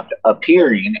have stopped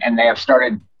appearing, and they have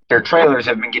started. Their trailers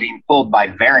have been getting pulled by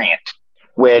Variant,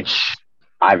 which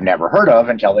I've never heard of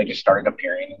until they just started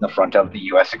appearing in the front of the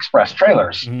U.S. Express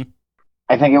trailers. Mm-hmm.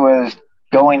 I think it was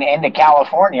going into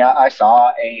California, I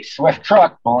saw a Swift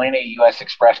truck pulling a U.S.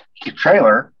 Express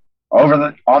trailer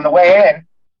on the way in,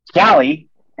 Cali,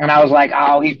 and I was like,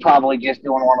 oh, he's probably just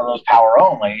doing one of those power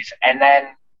onlys. And then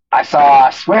I saw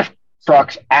Swift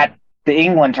trucks at the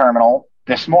England terminal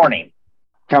this morning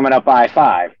coming up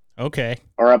I-5. Okay.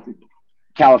 Or up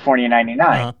California 99.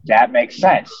 Uh-huh. That makes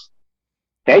sense.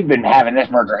 They've been having this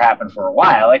merger happen for a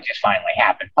while. It just finally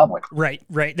happened publicly.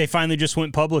 Right. They finally just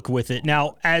went public with it.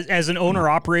 Now, as an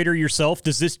owner-operator yourself,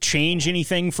 does this change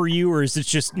anything for you, or does this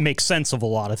just make sense of a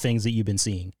lot of things that you've been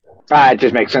seeing? It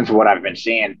just makes sense of what I've been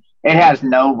seeing. It has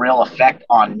no real effect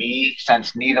on me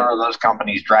since neither of those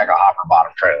companies drag a hopper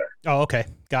bottom trailer. Oh, okay.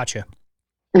 Gotcha.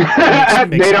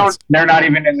 They're not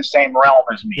even in the same realm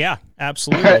as me. Yeah,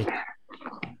 absolutely.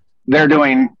 They're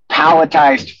doing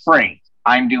palletized freight.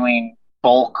 I'm doing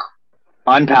bulk,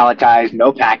 unpalletized,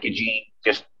 no packaging,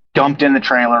 just dumped in the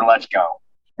trailer. Let's go.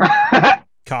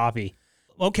 Copy.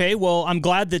 Okay, well, I'm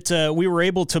glad that we were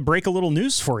able to break a little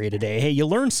news for you today. Hey, you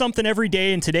learn something every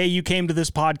day, and today you came to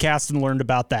this podcast and learned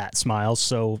about that, Smiles.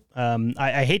 So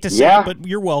I hate to say it, but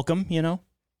you're welcome, you know?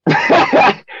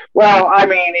 Well, I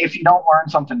mean, if you don't learn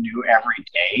something new every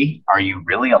day, are you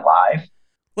really alive?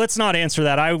 Let's not answer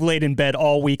that. I laid in bed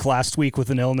all week last week with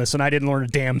an illness, and I didn't learn a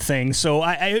damn thing. So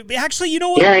I actually, you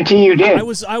know what? Guarantee you did.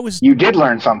 You did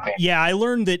learn something. Yeah, I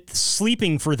learned that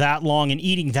sleeping for that long and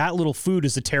eating that little food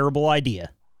is a terrible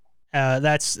idea.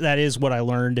 That is what I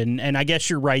learned, and I guess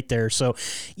you're right there. So,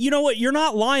 you know what? You're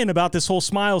not lying about this whole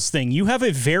Smiles thing. You have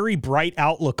a very bright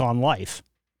outlook on life.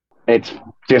 It's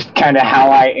just kind of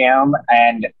how I am,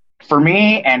 and for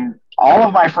me and all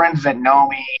of my friends that know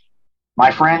me, my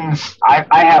friends, I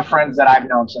have friends that I've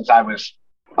known since I was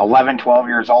 11, 12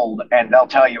 years old, and they'll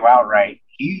tell you outright,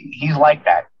 he's like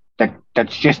that.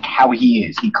 That's just how he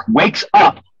is. He wakes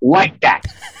up like that.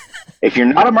 If you're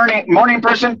not a morning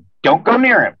person, don't go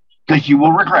near him, because you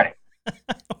will regret it.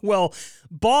 Well,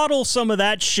 bottle some of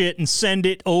that shit and send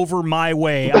it over my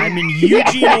way. I'm in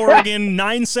Eugene, Oregon,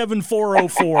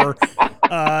 97404.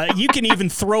 You can even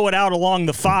throw it out along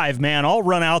the 5, man. I'll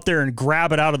run out there and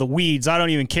grab it out of the weeds. I don't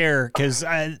even care, because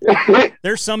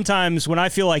there's sometimes when I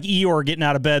feel like Eeyore getting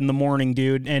out of bed in the morning,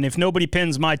 dude, and if nobody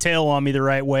pins my tail on me the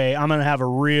right way, I'm going to have a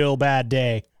real bad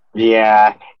day.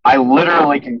 Yeah, I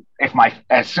literally can.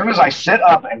 As soon as I sit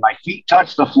up and my feet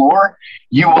touch the floor,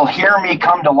 you will hear me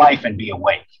come to life and be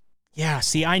awake. Yeah,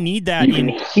 see, I need that. You can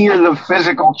hear the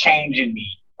physical change in me,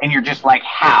 and you're just like,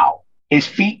 how? His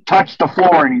feet touch the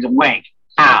floor and he's awake.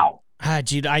 How?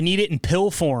 Dude, I need it in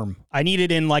pill form. I need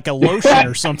it in like a lotion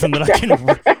or something that I can,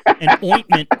 an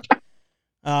ointment.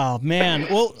 Oh, man.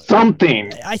 Well,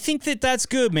 something. I think that's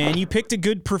good, man. You picked a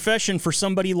good profession for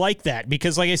somebody like that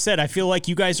because, like I said, I feel like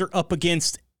you guys are up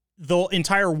against the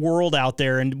entire world out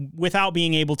there, and without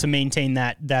being able to maintain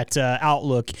that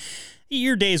outlook,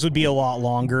 your days would be a lot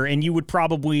longer, and you would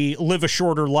probably live a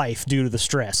shorter life due to the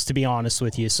stress, to be honest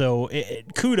with you. So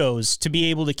kudos to be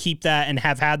able to keep that and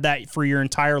have had that for your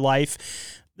entire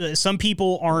life. Some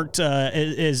people aren't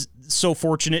as so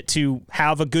fortunate to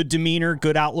have a good demeanor,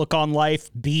 good outlook on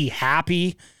life, be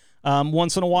happy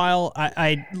once in a while.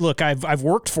 I've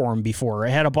worked for him before. I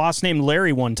had a boss named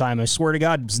Larry one time. I swear to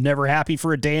God, was never happy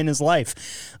for a day in his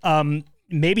life.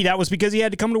 Maybe that was because he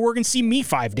had to come to work and see me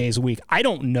 5 days a week. I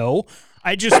don't know.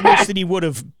 I just wish that he would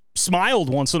have smiled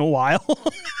once in a while.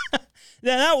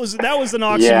 That was an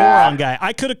oxymoron guy.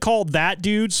 I could have called that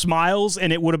dude Smiles,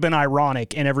 and it would have been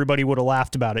ironic, and everybody would have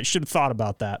laughed about it. Should have thought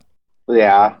about that.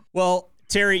 Yeah. Well,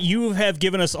 Terry, you have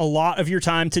given us a lot of your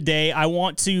time today. I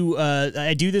want to,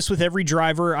 I do this with every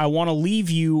driver. I want to leave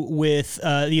you with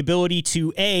the ability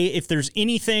to, if there's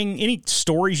any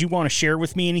stories you want to share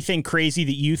with me, anything crazy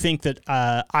that you think that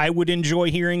I would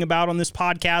enjoy hearing about on this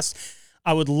podcast,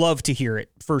 I would love to hear it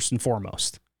first and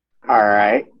foremost. All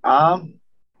right.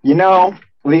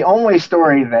 The only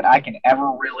story that I can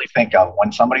ever really think of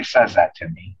when somebody says that to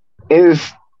me is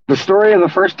the story of the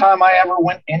first time I ever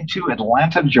went into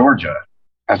Atlanta, Georgia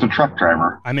as a truck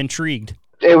driver. I'm intrigued.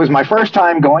 It was my first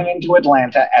time going into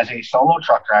Atlanta as a solo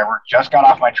truck driver. Just got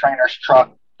off my trainer's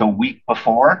truck the week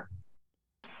before.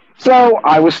 So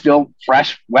I was still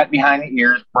fresh, wet behind the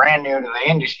ears, brand new to the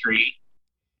industry.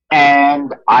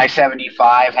 And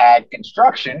I-75 had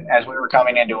construction as we were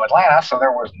coming into Atlanta. So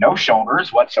there was no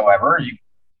shoulders whatsoever.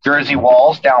 Jersey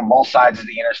walls down both sides of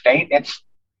the interstate. It's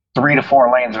 3 to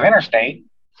 4 lanes of interstate.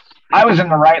 I was in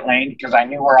the right lane because I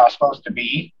knew where I was supposed to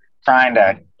be, trying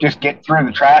to just get through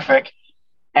the traffic.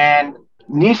 And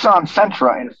Nissan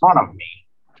Sentra in front of me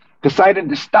decided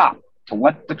to stop to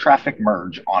let the traffic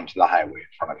merge onto the highway in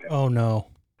front of him. Oh, no.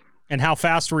 And how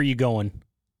fast were you going?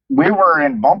 We were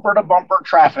in bumper-to-bumper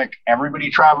traffic, everybody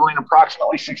traveling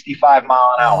approximately 65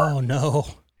 mile an hour. Oh, no.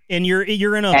 And you're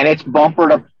in a... And it's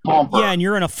bumper-to-bumper. Yeah, and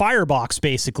you're in a firebox,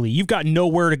 basically. You've got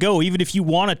nowhere to go. Even if you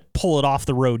want to pull it off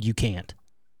the road, you can't.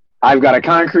 I've got a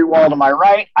concrete wall to my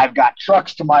right. I've got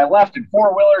trucks to my left and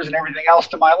four-wheelers and everything else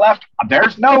to my left.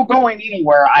 There's no going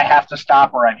anywhere. I have to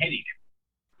stop or I'm hitting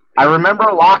it. I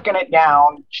remember locking it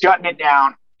down, shutting it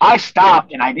down. I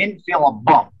stopped and I didn't feel a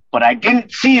bump, but I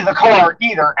didn't see the car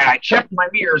either. And I checked my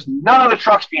mirrors. None of the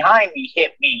trucks behind me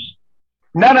hit me.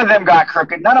 None of them got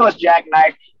crooked. None of us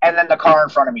jackknifed. And then the car in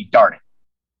front of me darted.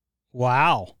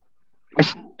 Wow.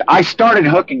 I started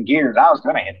hooking gears. I was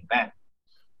going to hit it then.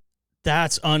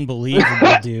 That's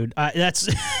unbelievable, dude. That's,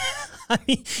 I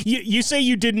mean, you say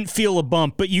you didn't feel a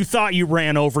bump, but you thought you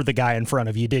ran over the guy in front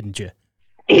of you, didn't you?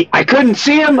 I couldn't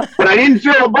see him, but I didn't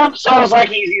feel a bump, so I was like,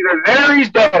 he's either there or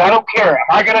he's dead. I don't care. Am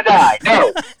I going to die?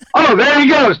 No. Oh, there he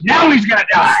goes. Now he's going to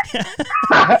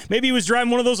die. Maybe he was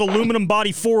driving one of those aluminum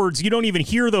body Fords. You don't even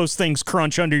hear those things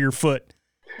crunch under your foot.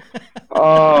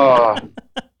 Oh.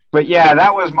 But yeah,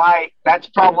 that's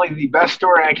probably the best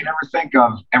story I can ever think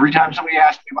of every time somebody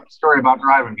asks me about a story about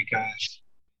driving, because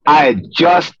I had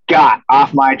just got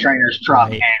off my trainer's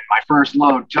truck and my first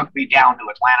load took me down to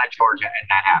Atlanta, Georgia, and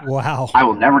that happened. Wow. I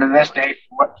will never to this day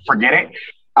forget it.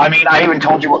 I mean, I even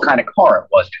told you what kind of car it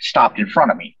was that stopped in front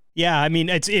of me. Yeah, I mean,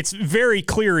 it's very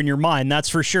clear in your mind, that's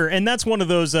for sure. And that's one of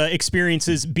those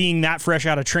experiences, being that fresh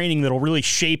out of training, that'll really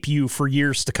shape you for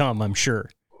years to come, I'm sure.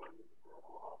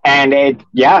 And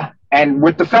and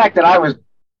with the fact that I was,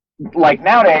 like,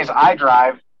 nowadays I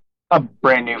drive a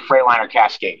brand new Freightliner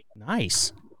Cascade.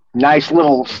 Nice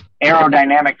Little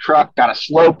aerodynamic truck, got a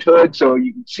sloped hood so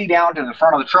you can see down to the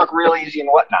front of the truck real easy and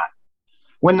whatnot.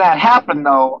 When that happened,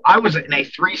 though, I was in a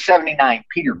 379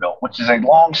 Peterbilt, which is a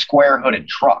long square hooded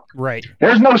truck. Right.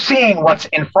 There's no seeing what's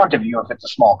in front of you if it's a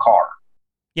small car.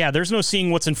 Yeah, there's no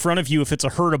seeing what's in front of you if it's a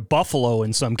herd of buffalo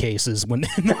in some cases. When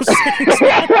those things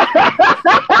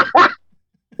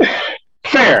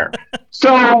Fair.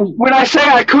 So when I say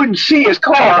I couldn't see his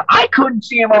car, I couldn't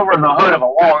see him over the hood of a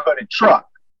long hooded truck.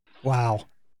 Wow.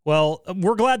 Well,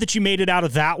 we're glad that you made it out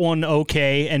of that one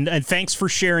okay, and thanks for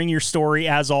sharing your story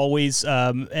as always.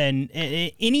 And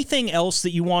anything else that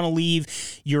you want to leave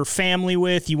your family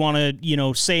with? You want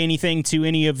to, say anything to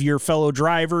any of your fellow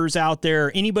drivers out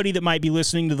there, anybody that might be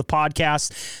listening to the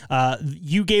podcast?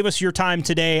 You gave us your time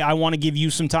today. I want to give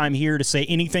you some time here to say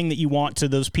anything that you want to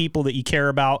those people that you care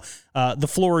about. The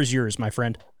floor is yours, my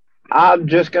friend. I'm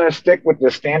just going to stick with the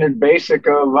standard basic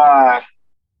of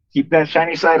keep that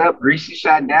shiny side up, greasy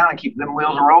side down, and keep them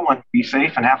wheels rolling. Be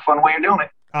safe and have fun while you're doing it.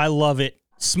 I love it.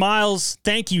 Smiles,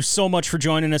 thank you so much for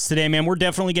joining us today, man. We're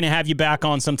definitely going to have you back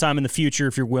on sometime in the future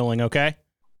if you're willing, okay?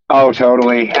 Oh,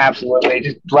 totally. Absolutely.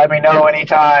 Just let me know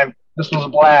anytime. This was a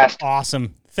blast.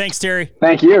 Awesome. Thanks, Terry.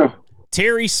 Thank you.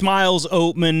 Terry Smiles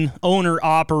Oatman,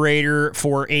 owner-operator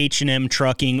for H&M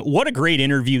Trucking. What a great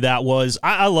interview that was.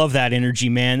 I love that energy,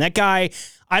 man. That guy,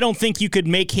 I don't think you could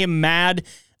make him mad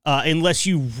unless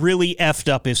you really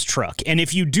effed up his truck. And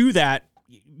if you do that,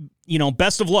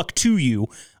 best of luck to you.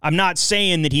 I'm not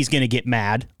saying that he's going to get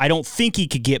mad. I don't think he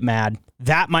could get mad.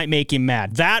 That might make him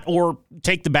mad. That or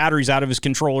take the batteries out of his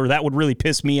controller. That would really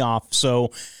piss me off.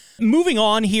 So moving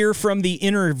on here from the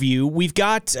interview, we've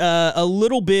got a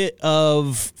little bit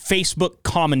of Facebook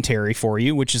commentary for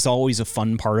you, which is always a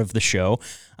fun part of the show.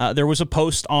 There was a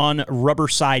post on Rubber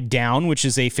Side Down, which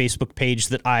is a Facebook page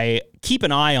that I keep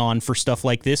an eye on for stuff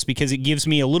like this because it gives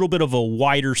me a little bit of a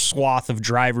wider swath of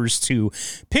drivers to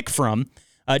pick from.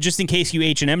 just in case you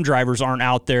H&M drivers aren't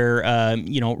out there,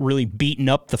 really beating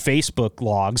up the Facebook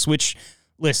logs, which,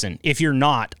 listen, if you're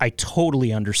not, I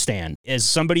totally understand. As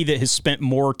somebody that has spent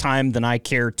more time than I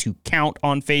care to count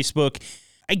on Facebook,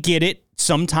 I get it.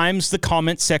 Sometimes the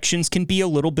comment sections can be a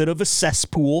little bit of a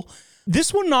cesspool.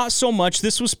 This one, not so much.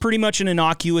 This was pretty much an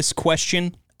innocuous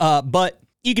question, but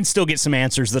you can still get some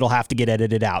answers that'll have to get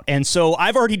edited out. And so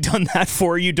I've already done that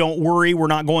for you. Don't worry. We're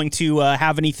not going to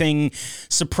have anything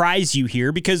surprise you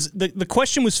here, because the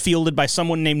question was fielded by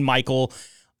someone named Michael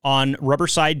on Rubber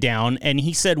Side Down. And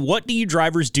he said, what do you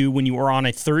drivers do when you are on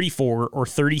a 34 or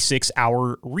 36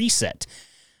 hour reset?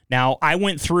 Now, I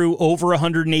went through over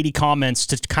 180 comments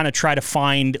to kind of try to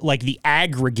find like the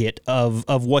aggregate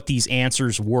of what these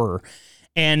answers were.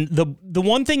 And the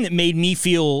one thing that made me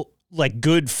feel like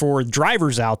good for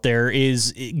drivers out there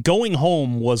is going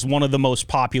home was one of the most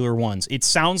popular ones. It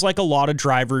sounds like a lot of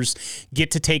drivers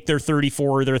get to take their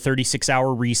 34 or their 36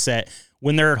 hour reset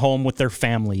when they're at home with their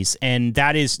families. And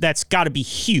that's got to be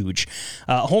huge.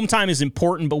 Home time is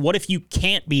important, but what if you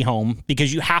can't be home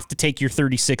because you have to take your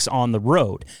 36 on the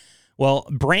road? Well,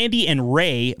 Brandy and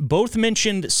Ray both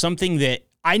mentioned something that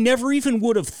I never even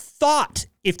would have thought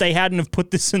if they hadn't have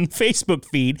put this in the Facebook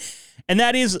feed, and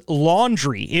that is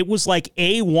laundry. It was like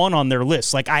A1 on their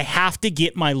list. Like, I have to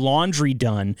get my laundry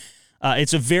done.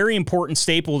 It's a very important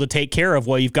staple to take care of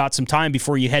while you've got some time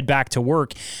before you head back to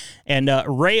work. And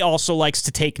Ray also likes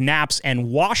to take naps and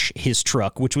wash his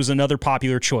truck, which was another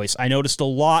popular choice. I noticed a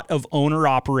lot of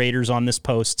owner-operators on this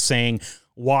post saying,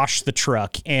 wash the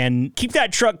truck and keep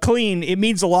that truck clean. It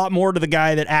means a lot more to the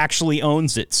guy that actually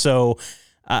owns it. So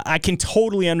I can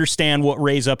totally understand what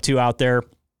Ray's up to out there.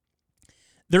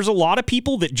 There's a lot of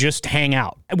people that just hang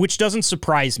out, which doesn't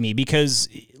surprise me because,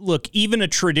 look, even a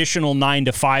traditional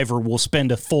 9-to-5er will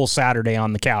spend a full Saturday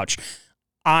on the couch.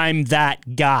 I'm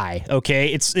that guy,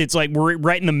 okay? It's like we're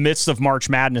right in the midst of March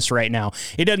Madness right now.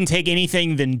 It doesn't take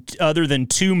anything other than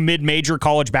two mid-major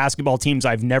college basketball teams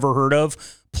I've never heard of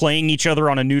playing each other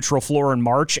on a neutral floor in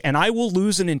March, and I will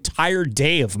lose an entire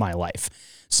day of my life.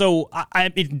 So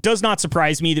it does not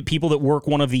surprise me that people that work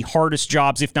one of the hardest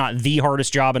jobs, if not the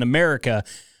hardest job in America,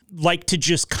 like to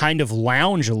just kind of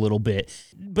lounge a little bit.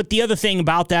 But the other thing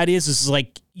about that is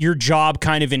like your job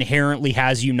kind of inherently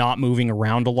has you not moving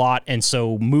around a lot. And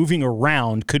so moving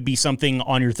around could be something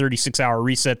on your 36-hour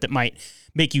reset that might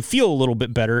make you feel a little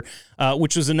bit better,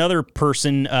 which was another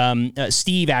person.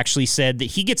 Steve actually said that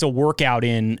he gets a workout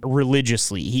in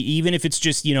religiously. Even if it's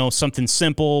just, something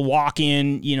simple,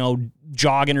 walking,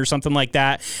 jogging or something like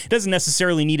that. It doesn't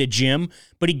necessarily need a gym,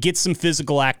 but he gets some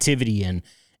physical activity in.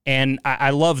 And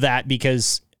I love that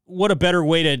because what a better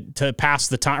way to pass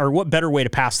the time, or what better way to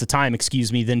pass the time,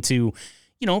 than to,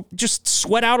 just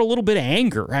sweat out a little bit of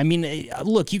anger. I mean,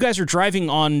 look, you guys are driving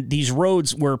on these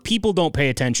roads where people don't pay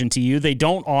attention to you. They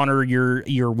don't honor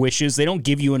your wishes. They don't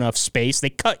give you enough space.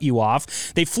 They cut you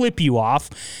off. They flip you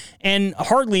off. And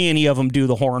hardly any of them do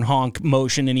the horn honk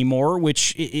motion anymore,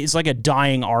 which is like a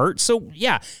dying art. So,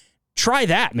 yeah, try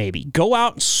that maybe. Go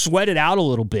out and sweat it out a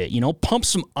little bit, pump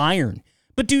some iron.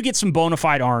 But do get some bona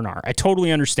fide R&R. I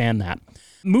totally understand that.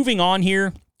 Moving on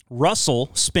here, Russell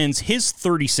spends his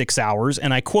 36 hours,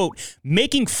 and I quote,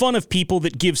 making fun of people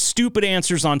that give stupid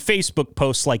answers on Facebook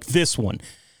posts like this one.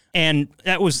 And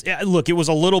that was, look, it was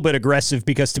a little bit aggressive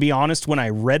because, to be honest, when I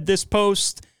read this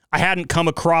post, I hadn't come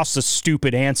across a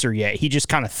stupid answer yet. He just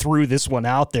kind of threw this one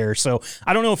out there. So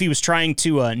I don't know if he was trying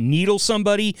to needle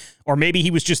somebody, or maybe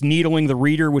he was just needling the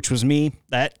reader, which was me.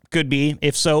 That could be.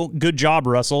 If so, good job,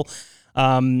 Russell.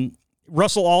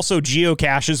 Russell also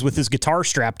geocaches with his guitar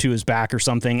strapped to his back or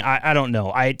something. I don't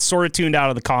know. I sort of tuned out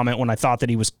of the comment when I thought that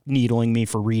he was needling me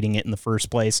for reading it in the first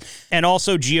place. And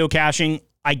also geocaching,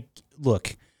 I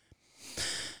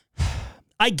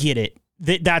get it.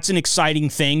 That's an exciting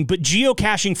thing, but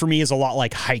geocaching for me is a lot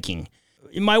like hiking.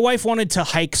 My wife wanted to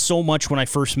hike so much when I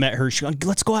first met her. She goes,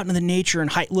 let's go out into the nature and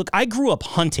hike. Look, I grew up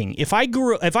hunting. If I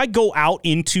go out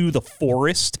into the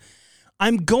forest,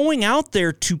 I'm going out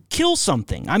there to kill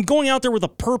something. I'm going out there with a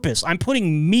purpose. I'm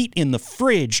putting meat in the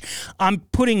fridge. I'm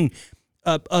putting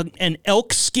an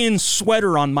elk skin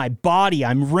sweater on my body.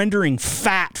 I'm rendering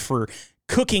fat for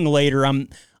cooking later. I'm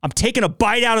taking a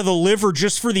bite out of the liver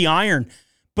just for the iron.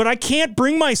 But I can't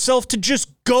bring myself to just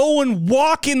go and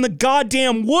walk in the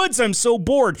goddamn woods. I'm so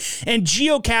bored. And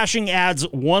geocaching adds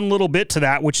one little bit to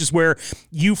that, which is where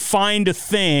you find a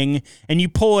thing and you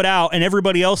pull it out, and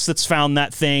everybody else that's found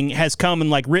that thing has come and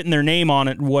like written their name on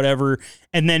it or whatever,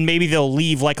 and then maybe they'll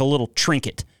leave like a little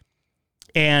trinket.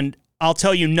 And I'll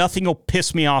tell you, nothing will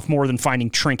piss me off more than finding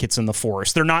trinkets in the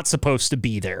forest. They're not supposed to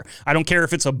be there. I don't care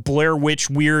if it's a Blair Witch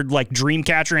weird like dream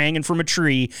catcher hanging from a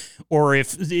tree, or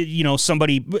if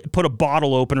somebody put a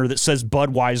bottle opener that says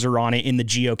Budweiser on it in the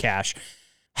geocache.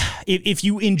 If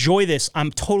you enjoy this,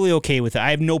 I'm totally okay with it. I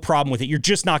have no problem with it. You're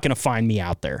just not going to find me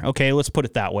out there. Okay, let's put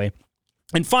it that way.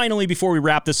 And finally, before we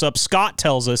wrap this up, Scott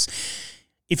tells us,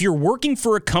 if you're working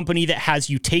for a company that has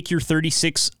you take your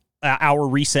 36-hour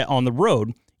reset on the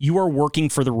road, you are working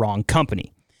for the wrong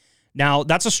company. Now,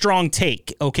 that's a strong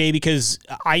take, okay, because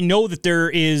I know that there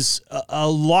is a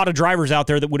lot of drivers out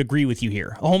there that would agree with you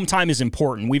here. Home time is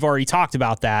important. We've already talked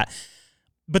about that.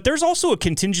 But there's also a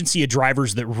contingency of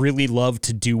drivers that really love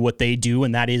to do what they do,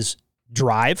 and that is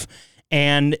drive.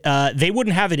 And they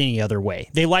wouldn't have it any other way.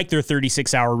 They like their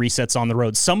 36-hour resets on the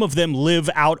road. Some of them live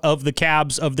out of the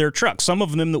cabs of their trucks. Some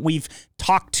of them that we've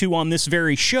talked to on this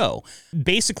very show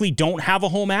basically don't have a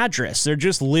home address. They're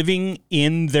just living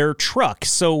in their truck.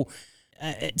 So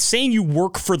saying you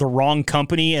work for the wrong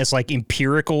company as like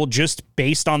empirical, just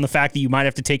based on the fact that you might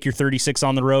have to take your 36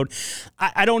 on the road,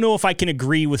 I don't know if I can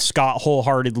agree with Scott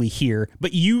wholeheartedly here,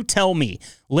 but you tell me.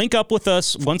 Link up with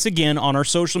us once again on our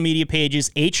social media pages,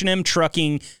 H&M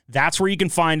Trucking. That's where you can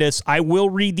find us. I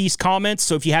will read these comments,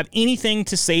 so if you have anything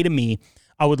to say to me,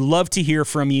 I would love to hear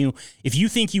from you. If you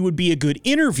think you would be a good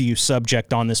interview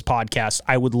subject on this podcast,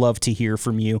 I would love to hear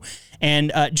from you.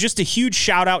 And just a huge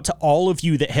shout out to all of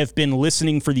you that have been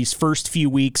listening for these first few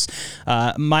weeks.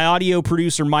 My audio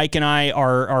producer, Mike, and I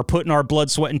are putting our blood,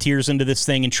 sweat, and tears into this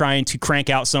thing and trying to crank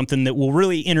out something that will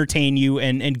really entertain you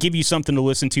and give you something to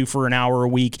listen to for an hour a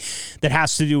week that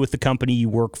has to do with the company you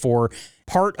work for.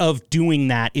 Part of doing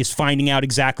that is finding out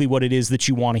exactly what it is that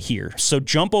you want to hear. So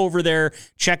jump over there,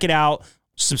 check it out.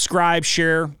 Subscribe,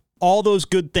 share, all those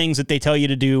good things that they tell you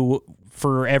to do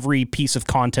for every piece of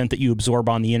content that you absorb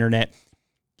on the internet,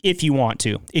 if you want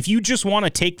to. If you just want to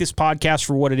take this podcast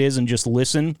for what it is and just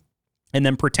listen and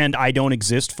then pretend I don't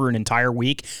exist for an entire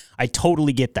week, I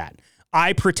totally get that.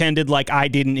 I pretended like I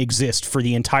didn't exist for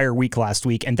the entire week last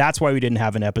week, and that's why we didn't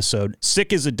have an episode.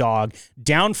 Sick as a dog,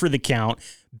 down for the count,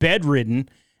 bedridden,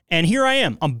 and here I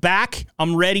am. I'm back.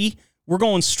 I'm ready. We're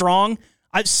going strong.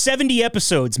 70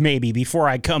 episodes maybe before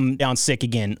I come down sick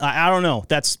again. I don't know.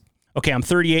 That's okay. I'm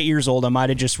 38 years old. I might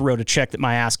have just wrote a check that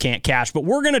my ass can't cash, but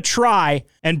we're going to try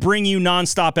and bring you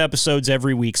nonstop episodes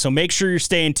every week. So make sure you're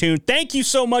staying tuned. Thank you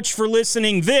so much for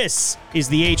listening. This is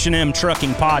the H&M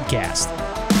Trucking Podcast.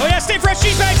 Oh yeah, stay fresh,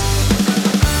 cheese bags.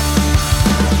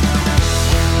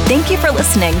 Thank you for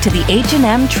listening to the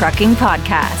H&M Trucking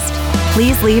Podcast.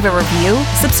 Please leave a review,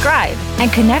 subscribe, and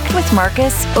connect with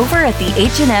Marcus over at the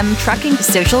H&M Trucking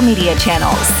social media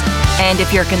channels. And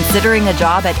if you're considering a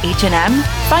job at H&M,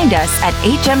 find us at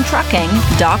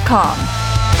hmtrucking.com.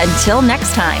 Until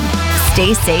next time,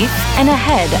 stay safe and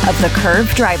ahead of the curve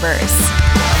drivers.